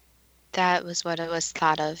 That was what it was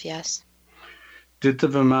thought of, yes. Did the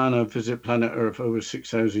Vimana visit planet Earth over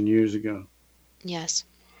 6,000 years ago? Yes.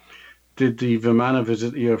 Did the Vimana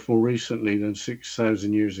visit the Earth more recently than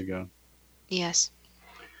 6,000 years ago? Yes.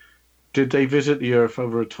 Did they visit the Earth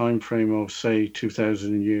over a time frame of, say,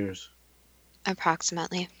 2,000 years?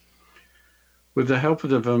 Approximately. With the help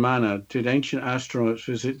of the Vimana, did ancient astronauts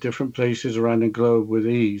visit different places around the globe with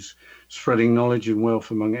ease, spreading knowledge and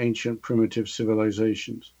wealth among ancient primitive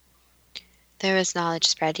civilizations? There was knowledge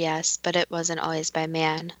spread, yes, but it wasn't always by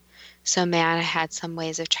man. So man had some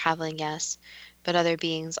ways of traveling, yes, but other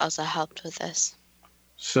beings also helped with this.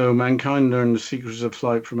 So mankind learned the secrets of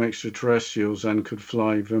flight from extraterrestrials and could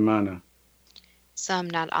fly Vimana? Some,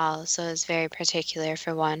 not all, so it was very particular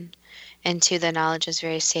for one. And two, the knowledge is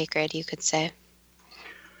very sacred, you could say.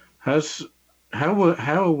 How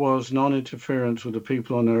was non-interference with the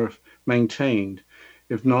people on Earth maintained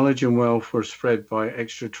if knowledge and wealth were spread by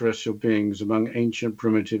extraterrestrial beings among ancient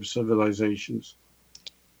primitive civilizations?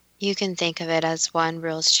 You can think of it as one,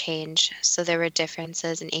 rules change, so there were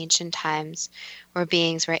differences in ancient times where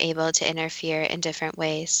beings were able to interfere in different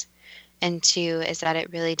ways. And two is that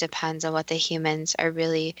it really depends on what the humans are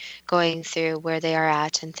really going through, where they are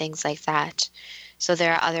at, and things like that. So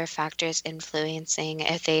there are other factors influencing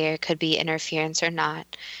if there could be interference or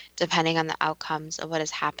not, depending on the outcomes of what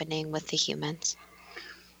is happening with the humans.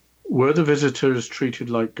 Were the visitors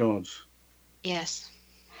treated like gods? Yes.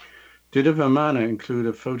 Did a Vimana include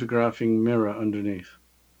a photographing mirror underneath?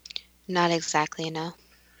 Not exactly, no.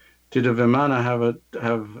 Did a Vimana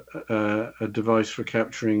have a device for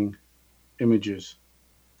capturing images?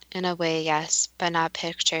 In a way, yes, but not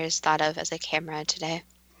pictures thought of as a camera today.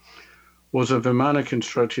 Was a Vimana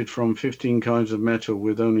constructed from 15 kinds of metal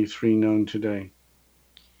with only 3 known today?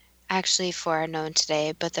 Actually, 4 are known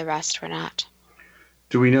today, but the rest were not.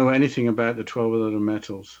 Do we know anything about the 12 other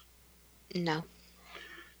metals? No.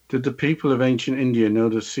 Did the people of ancient India know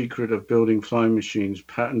the secret of building flying machines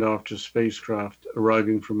patterned after spacecraft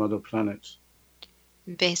arriving from other planets?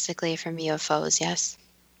 Basically from UFOs, yes.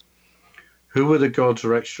 Who were the gods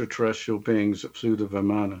or extraterrestrial beings that flew the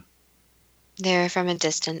Vimana? They were from a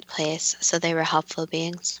distant place, so they were helpful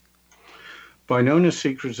beings. By knowing the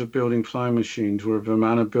secrets of building flying machines, were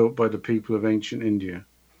Vimana built by the people of ancient India?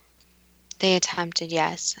 They attempted,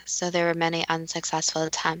 yes, so there were many unsuccessful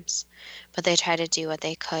attempts, but they tried to do what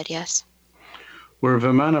they could, yes. Were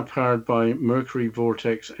Vimana powered by mercury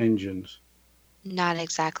vortex engines? Not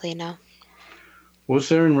exactly, no. Was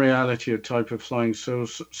there in reality a type of flying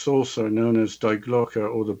saucer known as Die Glocke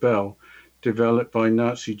or the Bell, developed by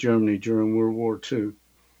Nazi Germany during World War II?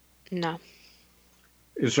 No.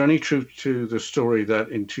 Is there any truth to the story that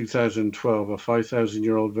in 2012 a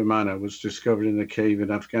 5,000-year-old Vimana was discovered in a cave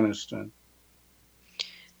in Afghanistan?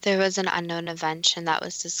 There was an unknown invention that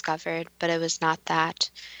was discovered, but it was not that,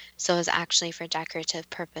 so it was actually for decorative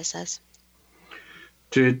purposes.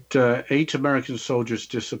 Did 8 American soldiers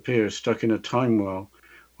disappear stuck in a time well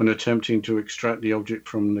when attempting to extract the object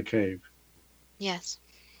from the cave? Yes.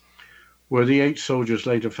 Were the 8 soldiers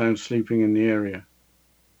later found sleeping in the area?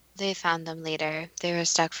 They found them later. They were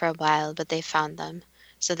stuck for a while, but they found them,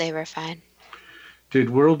 so they were fine. Did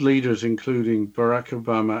world leaders, including Barack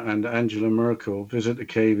Obama and Angela Merkel, visit the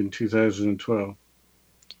cave in 2012?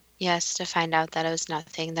 Yes, to find out that it was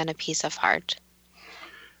nothing than a piece of art.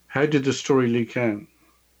 How did the story leak out?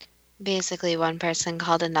 Basically, one person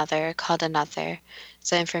called another,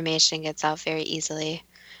 so information gets out very easily.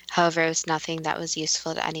 However, it was nothing that was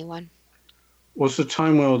useful to anyone. Was the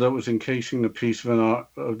time well that was encasing the piece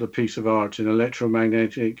of art in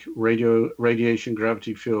electromagnetic radiation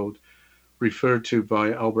gravity field referred to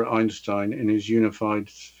by Albert Einstein in his unified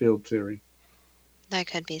field theory? That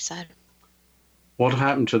could be said. What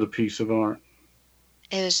happened to the piece of art?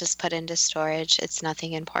 It was just put into storage. It's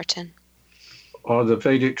nothing important. Are the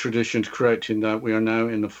Vedic traditions correct in that we are now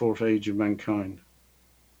in the 4th age of mankind?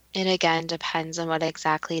 It again depends on what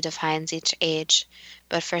exactly defines each age,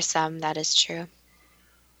 but for some that is true.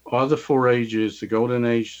 Are the 4 ages the Golden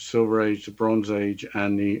Age, the Silver Age, the Bronze Age,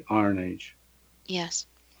 and the Iron Age? Yes.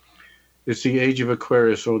 Is the Age of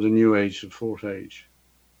Aquarius or the New Age the 4th age?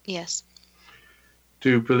 Yes.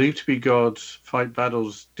 Did believed to be gods fight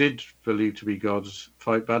battles in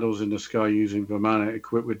the sky using Vimana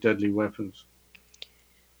equipped with deadly weapons?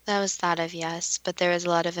 That was thought of, yes, but there was a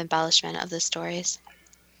lot of embellishment of the stories.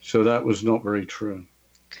 So that was not very true.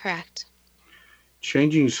 Correct.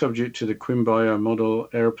 Changing subject to the Quimbaya model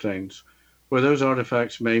airplanes, were those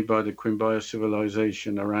artifacts made by the Quimbaya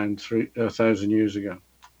civilization around 1,000 years ago?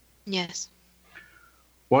 Yes.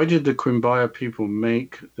 Why did the Quimbaya people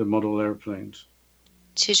make the model airplanes?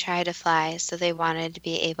 To try to fly, so they wanted to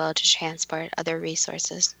be able to transport other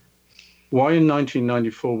resources. Why in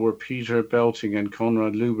 1994 were Peter Belting and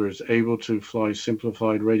Konrad Lubers able to fly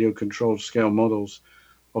simplified radio-controlled scale models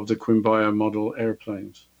of the Quimbaya model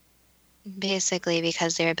airplanes? Basically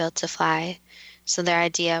because they were built to fly, so their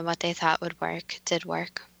idea of what they thought would work did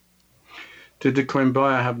work. Did the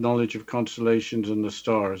Quimbaya have knowledge of constellations and the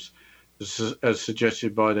stars, as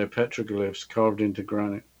suggested by their petroglyphs carved into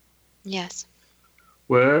granite? Yes.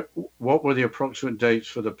 What were the approximate dates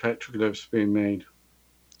for the petroglyphs being made?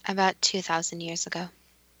 About 2,000 years ago.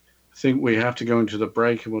 I think we have to go into the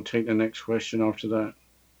break and we'll take the next question after that.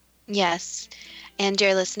 Yes. And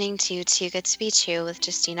you're listening to Too Good to Be True with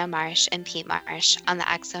Justina Marsh and Pete Marsh on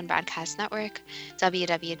the X-Zone Broadcast Network,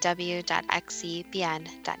 www.xzbn.net.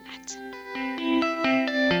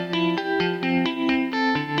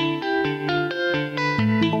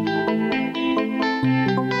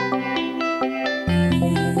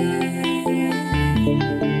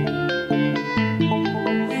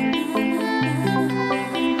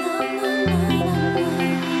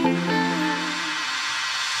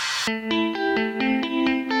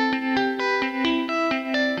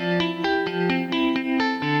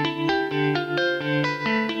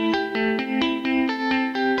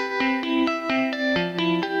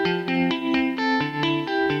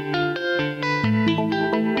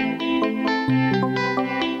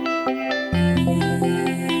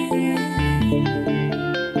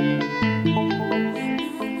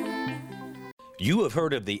 You have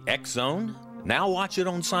heard of the X-Zone? Now watch it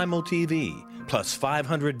on Simul TV, plus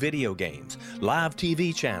 500 video games, live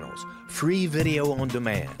TV channels, free video on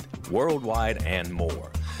demand, worldwide, and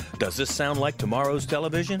more. Does this sound like tomorrow's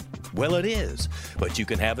television? Well, it is, but you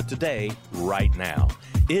can have it today, right now.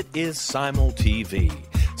 It is Simul TV.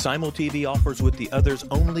 Simul TV offers what the others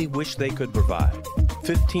only wish they could provide.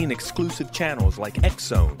 15 exclusive channels like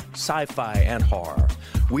X-Zone, Sci-Fi, and Horror.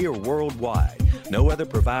 We are worldwide. No other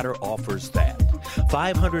provider offers that.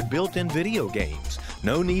 500 built-in video games.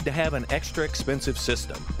 No need to have an extra expensive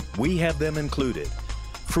system. We have them included.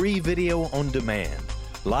 Free video on demand.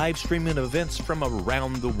 Live streaming events from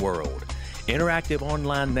around the world. Interactive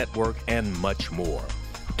online network, and much more.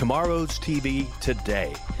 Tomorrow's TV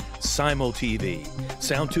today. Simul TV.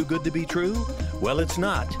 Sound too good to be true? Well, it's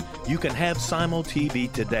not. You can have Simul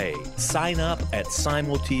TV today. Sign up at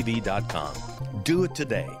simultv.com. Do it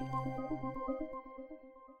today.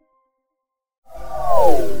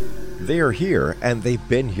 They are here, and they've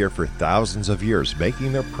been here for thousands of years,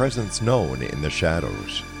 making their presence known in the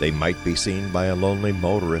shadows. They might be seen by a lonely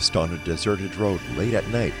motorist on a deserted road late at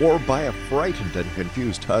night, or by a frightened and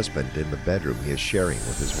confused husband in the bedroom he is sharing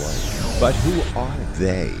with his wife. But who are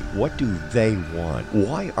they? What do they want?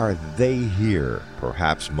 Why are they here?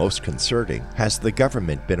 Perhaps most concerning, has the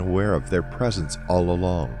government been aware of their presence all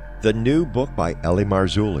along? The new book by Eli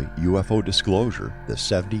Marzulli, UFO Disclosure, the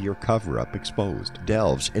 70-year cover-up exposed,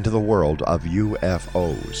 delves into the world of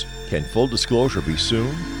UFOs. Can full disclosure be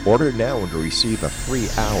soon? Order now and receive a free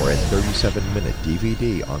hour and 37-minute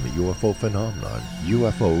DVD on the UFO phenomenon.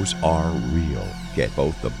 UFOs are real. Get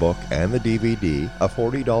both the book and the DVD, a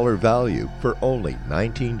 $40 value, for only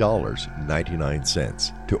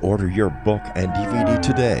 $19.99. To order your book and DVD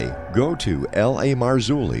today, go to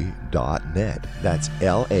lamarzulli.net. That's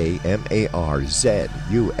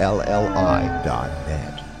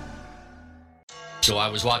LAMARZULLI.net. So I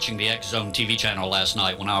was watching the X Zone TV channel last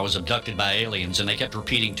night when I was abducted by aliens, and they kept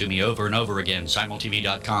repeating to me over and over again,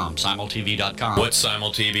 simultv.com, simultv.com. What's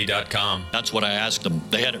simultv.com? That's what I asked them.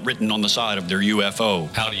 They had it written on the side of their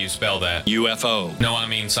UFO. How do you spell that? UFO. No, I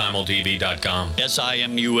mean simultv.com.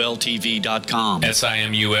 simultv.com.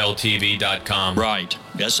 simultv.com. Right.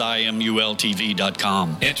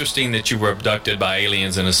 simultv.com. Interesting that you were abducted by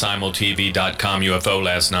aliens in a simultv.com UFO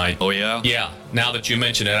last night. Oh, yeah? Yeah. Now that you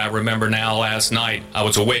mention it, I remember now last night I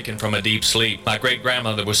was awakened from a deep sleep. My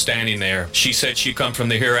great-grandmother was standing there. She said she'd come from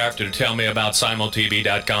the hereafter to tell me about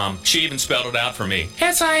simultv.com. She even spelled it out for me.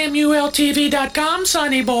 simultv.com,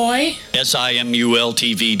 sonny boy.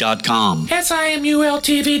 simultv.com.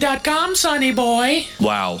 simultv.com, sonny boy.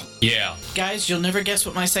 Wow. Yeah. Guys, you'll never guess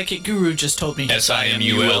what my psychic guru just told me.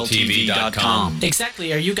 simultv.com.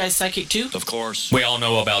 Exactly. Are you guys psychic too? Of course. We all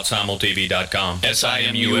know about simultv.com.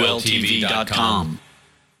 simultv.com.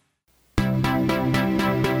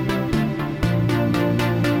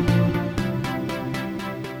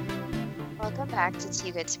 Welcome back to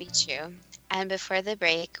Too Good to Be True. And before the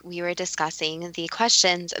break, we were discussing the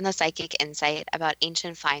questions and the psychic insight about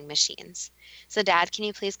ancient flying machines. So, Dad, can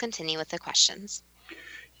you please continue with the questions?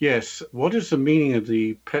 Yes. What is the meaning of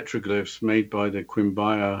the petroglyphs made by the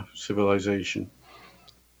Quimbaya civilization?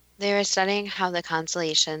 They were studying how the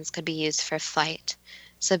constellations could be used for flight.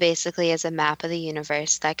 So basically as a map of the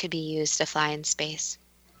universe that could be used to fly in space.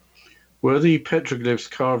 Were the petroglyphs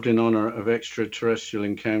carved in honor of extraterrestrial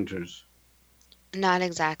encounters? Not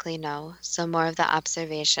exactly, no. So more of the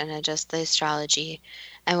observation and just the astrology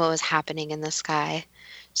and what was happening in the sky.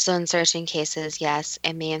 So in certain cases, yes,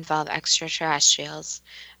 it may involve extraterrestrials,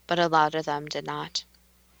 but a lot of them did not.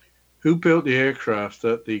 Who built the aircraft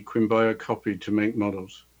that the Quimbaya copied to make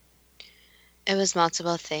models? It was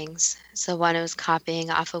multiple things. So one, it was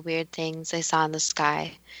copying off of weird things they saw in the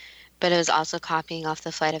sky, but it was also copying off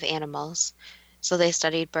the flight of animals. So they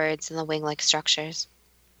studied birds and the wing-like structures.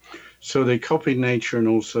 So they copied nature and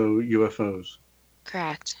also UFOs?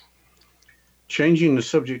 Correct. Changing the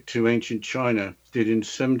subject to ancient China, did in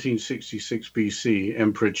 1766 BC,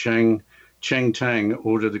 Emperor Cheng Tang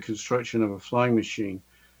order the construction of a flying machine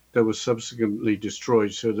that was subsequently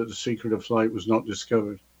destroyed so that the secret of flight was not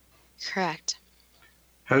discovered? Correct.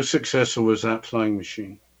 How successful was that flying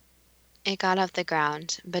machine? It got off the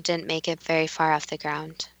ground, but didn't make it very far off the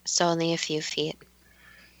ground, so only a few feet.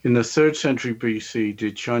 In the 3rd century BC,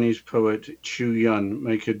 did Chinese poet Chu Yun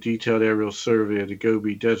make a detailed aerial survey of the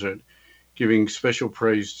Gobi Desert, giving special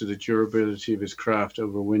praise to the durability of his craft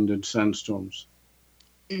over wind and sandstorms?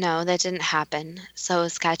 No, that didn't happen, so it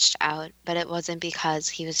was sketched out, but it wasn't because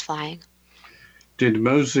he was flying. Did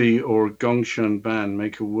Mozi or Gongshan Ban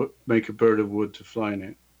make a bird of wood to fly in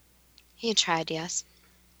it? He tried, yes.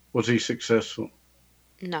 Was he successful?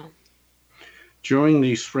 No. During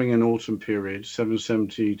the spring and autumn period,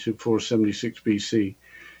 770 to 476 BC,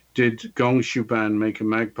 did Gongshu Ban make a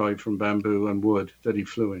magpie from bamboo and wood that he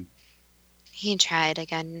flew in? He tried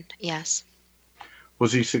again, yes.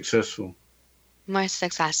 Was he successful? More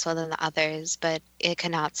successful than the others, but it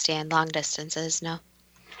cannot stand long distances, no.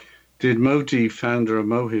 Did Modi, founder of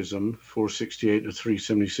Mohism, 468 to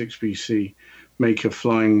 376 BC, make a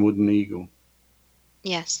flying wooden eagle?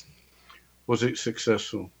 Yes. Was it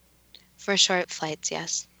successful? For short flights,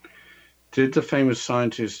 yes. Did the famous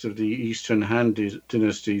scientist of the Eastern Han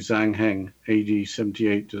Dynasty, Zhang Heng, AD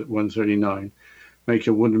 78 to 139, make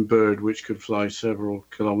a wooden bird which could fly several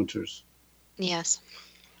kilometers? Yes.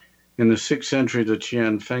 In the 6th century, the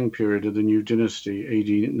Qian Feng period of the new dynasty,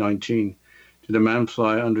 AD 19, did a man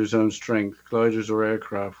fly under his own strength, gliders or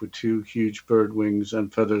aircraft with 2 huge bird wings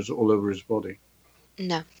and feathers all over his body?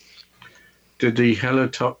 No. Did the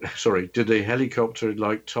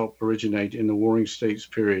helicopter-like top originate in the Warring States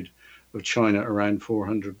period of China around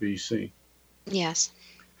 400 BC? Yes.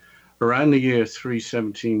 Around the year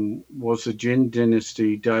 317, was the Jin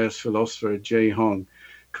dynasty Taoist philosopher Jain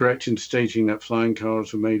correct in stating that flying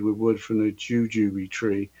cars were made with wood from the jujube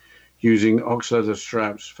tree using ox leather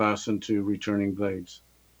straps fastened to returning blades?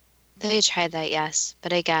 They tried that, yes,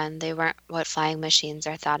 but again, they weren't what flying machines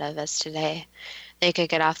are thought of as today. They could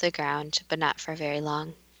get off the ground, but not for very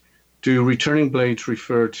long. Do returning blades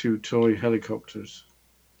refer to toy helicopters?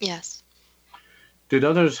 Yes. Did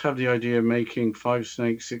others have the idea of making 5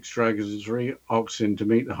 snakes, 6 dragons, and 3 oxen to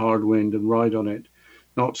meet the hard wind and ride on it,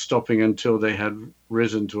 not stopping until they had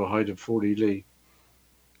risen to a height of 40 li?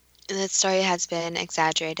 That story has been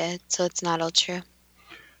exaggerated, so it's not all true.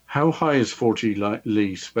 How high is 40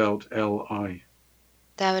 li, spelled L-I?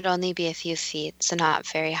 That would only be a few feet, so not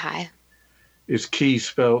very high. Is Ki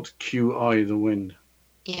spelled Q-I, the wind?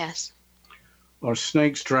 Yes. Are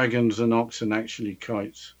snakes, dragons, and oxen actually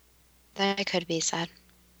kites? That could be said.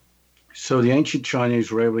 So the ancient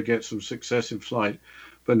Chinese were able to get some success in flight,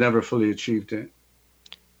 but never fully achieved it.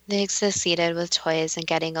 They succeeded with toys and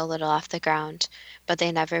getting a little off the ground, but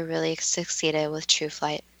they never really succeeded with true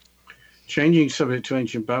flight. Changing subject to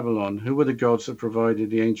ancient Babylon, who were the gods that provided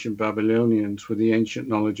the ancient Babylonians with the ancient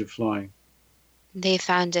knowledge of flying? They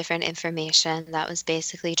found different information that was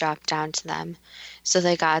basically dropped down to them, so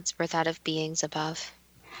the gods were thought of beings above.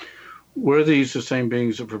 Were these the same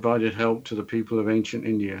beings that provided help to the people of ancient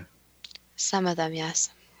India? Some of them, yes.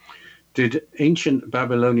 Did ancient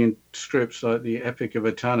Babylonian scripts like the Epic of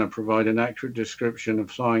Etana provide an accurate description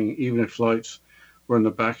of flying, even if flights were on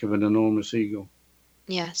the back of an enormous eagle?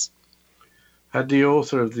 Yes. Had the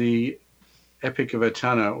author of the Epic of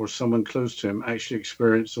Etana or someone close to him actually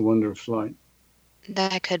experienced the wonder of flight?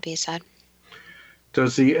 That could be said.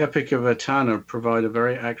 Does the Epic of Etana provide a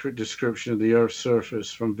very accurate description of the Earth's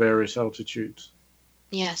surface from various altitudes?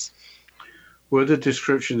 Yes. Were the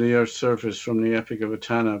description of the Earth's surface from the Epic of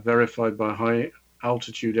Etana verified by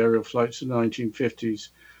high-altitude aerial flights in the 1950s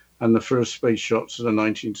and the first space shots of the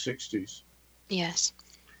 1960s? Yes.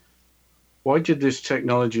 Why did this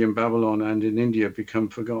technology in Babylon and in India become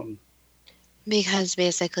forgotten? Because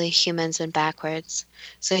basically humans went backwards.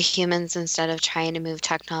 So humans, instead of trying to move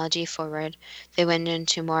technology forward, they went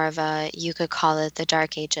into more of you could call it the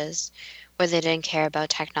Dark Ages, where they didn't care about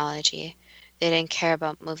technology. They didn't care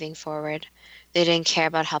about moving forward. They didn't care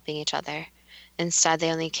about helping each other. Instead,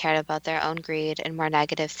 they only cared about their own greed, and more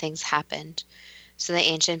negative things happened. So the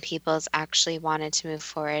ancient peoples actually wanted to move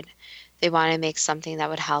forward. They wanted to make something that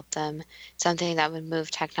would help them, something that would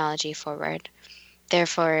move technology forward.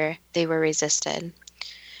 Therefore, they were resisted.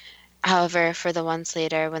 However, for the ones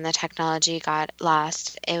later, when the technology got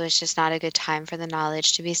lost, it was just not a good time for the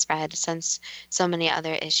knowledge to be spread, since so many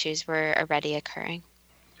other issues were already occurring.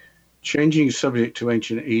 Changing subject to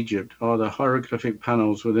ancient Egypt, are the hieroglyphic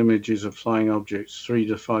panels with images of flying objects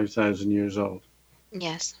 3,000 to 5,000 years old?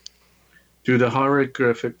 Yes. Do the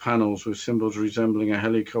hieroglyphic panels with symbols resembling a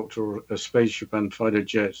helicopter or a spaceship and fighter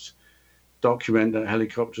jets document that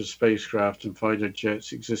helicopters, spacecraft, and fighter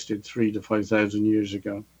jets existed 3,000 to 5,000 years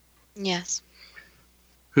ago? Yes.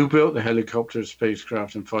 Who built the helicopters,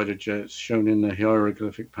 spacecraft, and fighter jets shown in the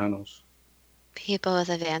hieroglyphic panels? People with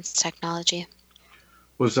advanced technology.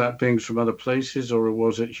 Was that beings from other places, or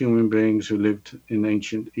was it human beings who lived in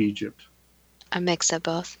ancient Egypt? A mix of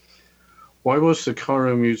both. Why was the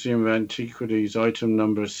Cairo Museum of Antiquities item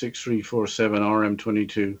number 6347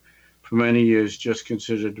 RM22 for many years just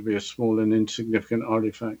considered to be a small and insignificant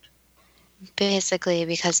artifact? Basically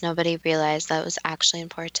because nobody realized that was actually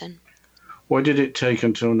important. Why did it take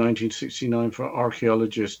until 1969 for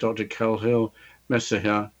archaeologist Dr. Khalil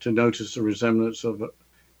Messiha to notice the resemblance of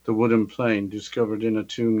the wooden plane discovered in a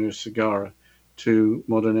tomb near Saqqara to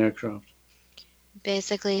modern aircraft?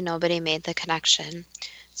 Basically, nobody made the connection,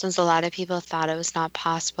 since a lot of people thought it was not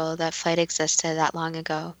possible that flight existed that long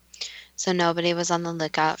ago. So nobody was on the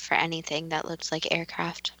lookout for anything that looked like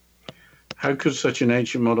aircraft. How could such an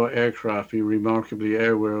ancient model aircraft be remarkably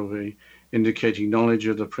airworthy, indicating knowledge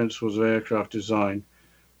of the principles of aircraft design,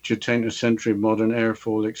 which had taken a century of modern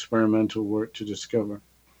airfoil experimental work to discover?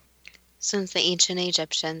 Since the ancient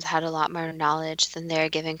Egyptians had a lot more knowledge than they are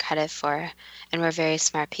given credit for, and were very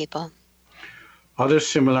smart people. Are there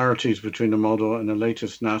similarities between the model and the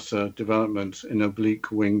latest NASA developments in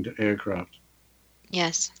oblique-winged aircraft?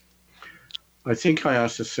 Yes. I think I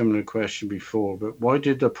asked a similar question before, but why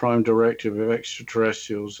did the Prime Directive of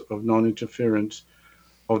Extraterrestrials of Non-Interference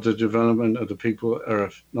of the Development of the People of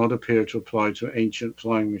Earth not appear to apply to ancient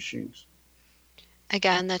flying machines?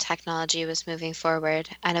 Again, the technology was moving forward,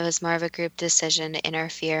 and it was more of a group decision to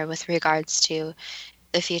interfere with regards to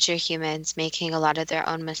the future humans making a lot of their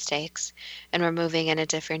own mistakes, and we're moving in a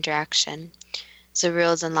different direction. So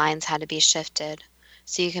rules and lines had to be shifted.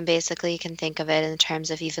 So you can think of it in terms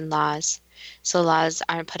of even laws. So laws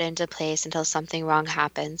aren't put into place until something wrong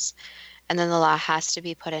happens, and then the law has to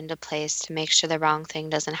be put into place to make sure the wrong thing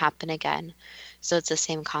doesn't happen again. So it's the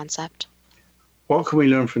same concept. What can we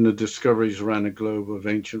learn from the discoveries around the globe of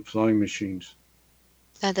ancient flying machines?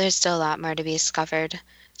 That there's still a lot more to be discovered.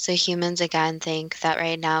 So humans again think that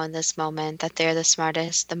right now in this moment that they're the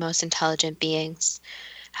smartest, the most intelligent beings.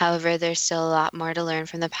 However, there's still a lot more to learn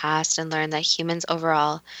from the past and learn that humans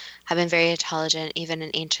overall have been very intelligent even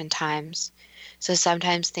in ancient times. So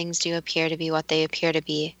sometimes things do appear to be what they appear to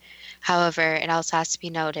be. However, it also has to be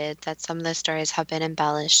noted that some of the stories have been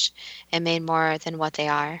embellished and made more than what they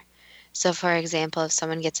are. So for example, if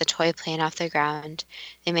someone gets a toy plane off the ground,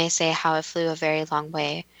 they may say how it flew a very long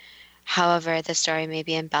way. However, the story may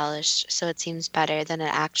be embellished, so it seems better than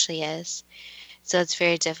it actually is. So it's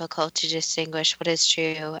very difficult to distinguish what is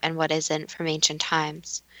true and what isn't from ancient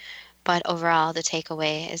times. But overall, the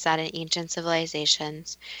takeaway is that in ancient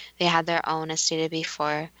civilizations, they had their own, as stated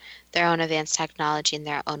before, their own advanced technology in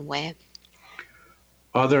their own way.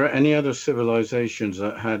 Are there any other civilizations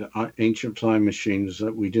that had ancient flying machines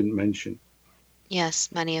that we didn't mention? Yes,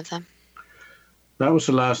 many of them. That was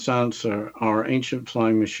the last answer. Are ancient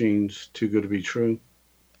flying machines too good to be true?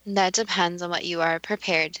 That depends on what you are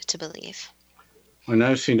prepared to believe. I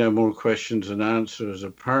now see no more questions than answers.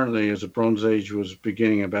 Apparently, as the Bronze Age was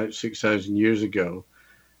beginning about 6,000 years ago,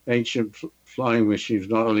 ancient flying machines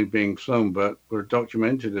not only being flown, but were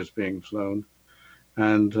documented as being flown.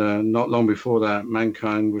 And not long before that,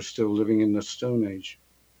 mankind was still living in the Stone Age.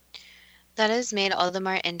 That is made all the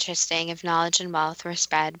more interesting if knowledge and wealth were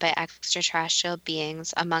spread by extraterrestrial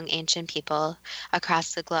beings among ancient people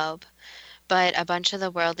across the globe. But a bunch of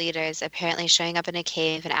the world leaders apparently showing up in a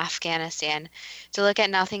cave in Afghanistan to look at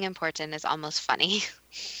nothing important is almost funny.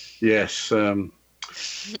 Yes.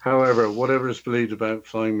 However, whatever is believed about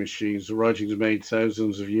flying machines, the writings made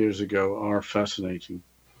thousands of years ago are fascinating.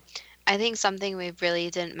 I think something we really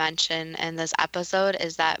didn't mention in this episode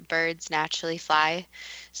is that birds naturally fly.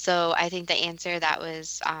 So I think the answer that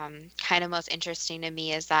was kind of most interesting to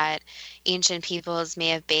me is that ancient peoples may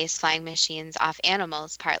have based flying machines off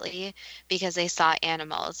animals partly because they saw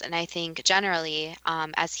animals. And I think generally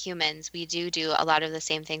as humans, we do a lot of the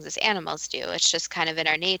same things as animals do. It's just kind of in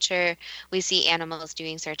our nature. We see animals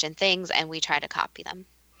doing certain things and we try to copy them.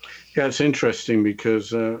 Yeah, it's interesting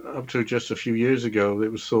because up to just a few years ago,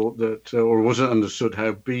 it was thought that, or wasn't understood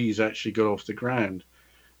how bees actually got off the ground.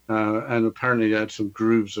 And apparently they had some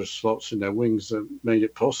grooves or slots in their wings that made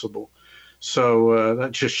it possible. So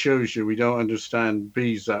that just shows you we don't understand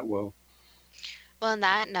bees that well. Well, on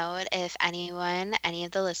that note, if any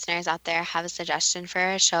of the listeners out there have a suggestion for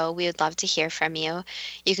our show, we would love to hear from you.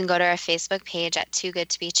 You can go to our Facebook page at Too Good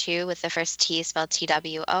to Be True with the first T spelled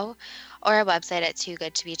TWO, or our website at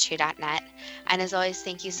toogoodtobetrue.net. And as always,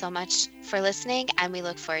 thank you so much for listening, and we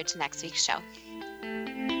look forward to next week's show.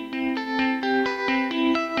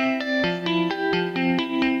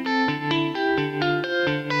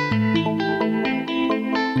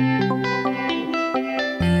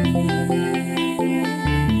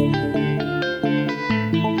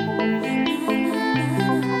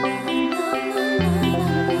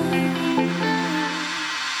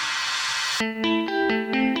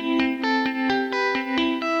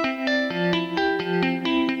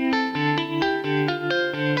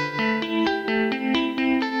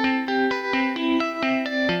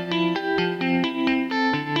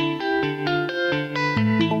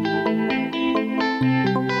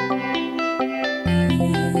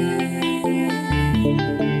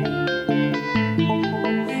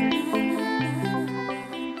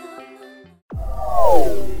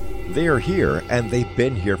 They are here, and they've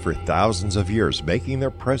been here for thousands of years, making their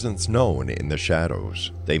presence known in the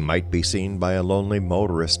shadows. They might be seen by a lonely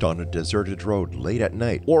motorist on a deserted road late at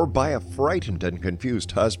night, or by a frightened and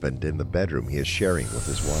confused husband in the bedroom he is sharing with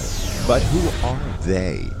his wife. But who are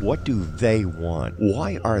they? What do they want?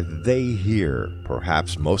 Why are they here?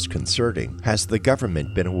 Perhaps most concerning, has the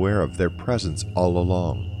government been aware of their presence all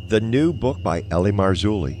along? The new book by Ellie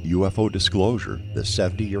Marzulli, UFO Disclosure, the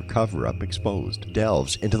 70-year cover-up exposed,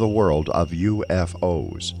 delves into the world of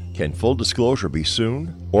UFOs. Can full disclosure be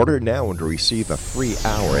soon? Order now and receive a free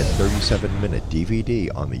hour and 37-minute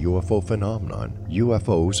DVD on the UFO phenomenon.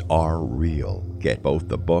 UFOs are real. Get both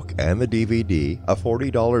the book and the DVD, a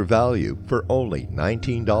 $40 value, for only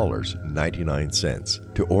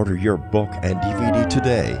 $19.99. To order your book and DVD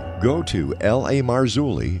today, go to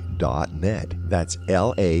lamarzulli.net. That's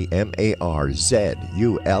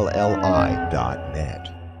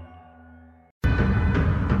LAMARZULLI.net.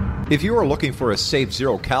 If you are looking for a safe,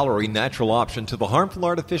 zero-calorie natural option to the harmful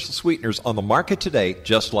artificial sweeteners on the market today,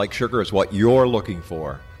 Just Like Sugar is what you're looking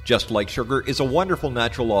for. Just Like Sugar is a wonderful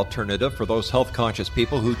natural alternative for those health-conscious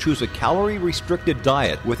people who choose a calorie-restricted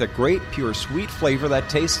diet with a great, pure, sweet flavor that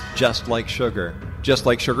tastes just like sugar. Just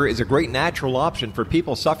Like Sugar is a great natural option for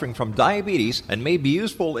people suffering from diabetes and may be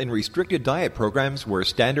useful in restricted diet programs where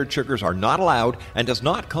standard sugars are not allowed and does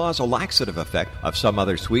not cause a laxative effect of some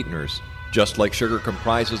other sweeteners. Just Like Sugar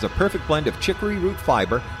comprises a perfect blend of chicory root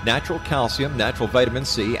fiber, natural calcium, natural vitamin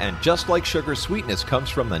C, and Just Like Sugar's sweetness comes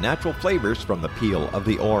from the natural flavors from the peel of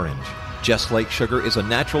the orange. Just Like Sugar is a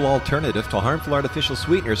natural alternative to harmful artificial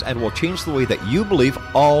sweeteners and will change the way that you believe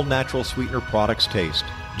all natural sweetener products taste.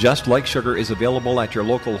 Just Like Sugar is available at your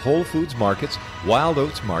local Whole Foods markets, Wild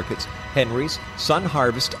Oats markets, Henry's, Sun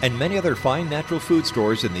Harvest, and many other fine natural food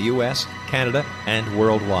stores in the U.S., Canada, and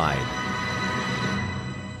worldwide.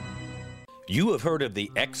 You have heard of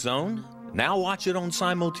the X Zone? Now watch it on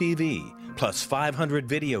Simul TV, plus 500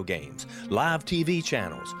 video games, live TV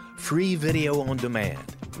channels, free video on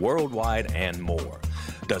demand, worldwide, and more.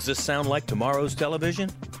 Does this sound like tomorrow's television?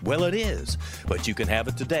 Well, it is, but you can have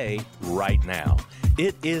it today, right now.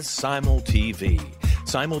 It is Simul TV.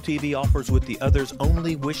 Simul TV offers what the others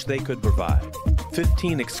only wish they could provide.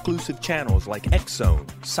 15 exclusive channels like X Zone,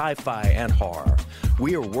 sci-fi, and horror.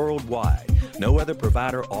 We are worldwide. No other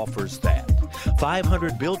provider offers that.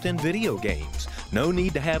 500 built-in video games. No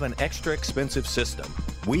need to have an extra expensive system.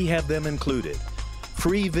 We have them included.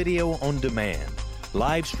 Free video on demand.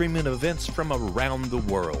 Live streaming events from around the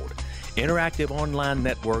world. Interactive online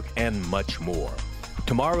network, and much more.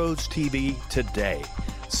 Tomorrow's TV today.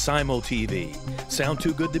 Simul TV. Sound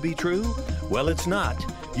too good to be true? Well, it's not.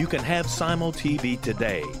 You can have Simul TV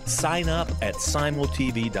today. Sign up at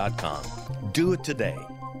simultv.com. Do it today.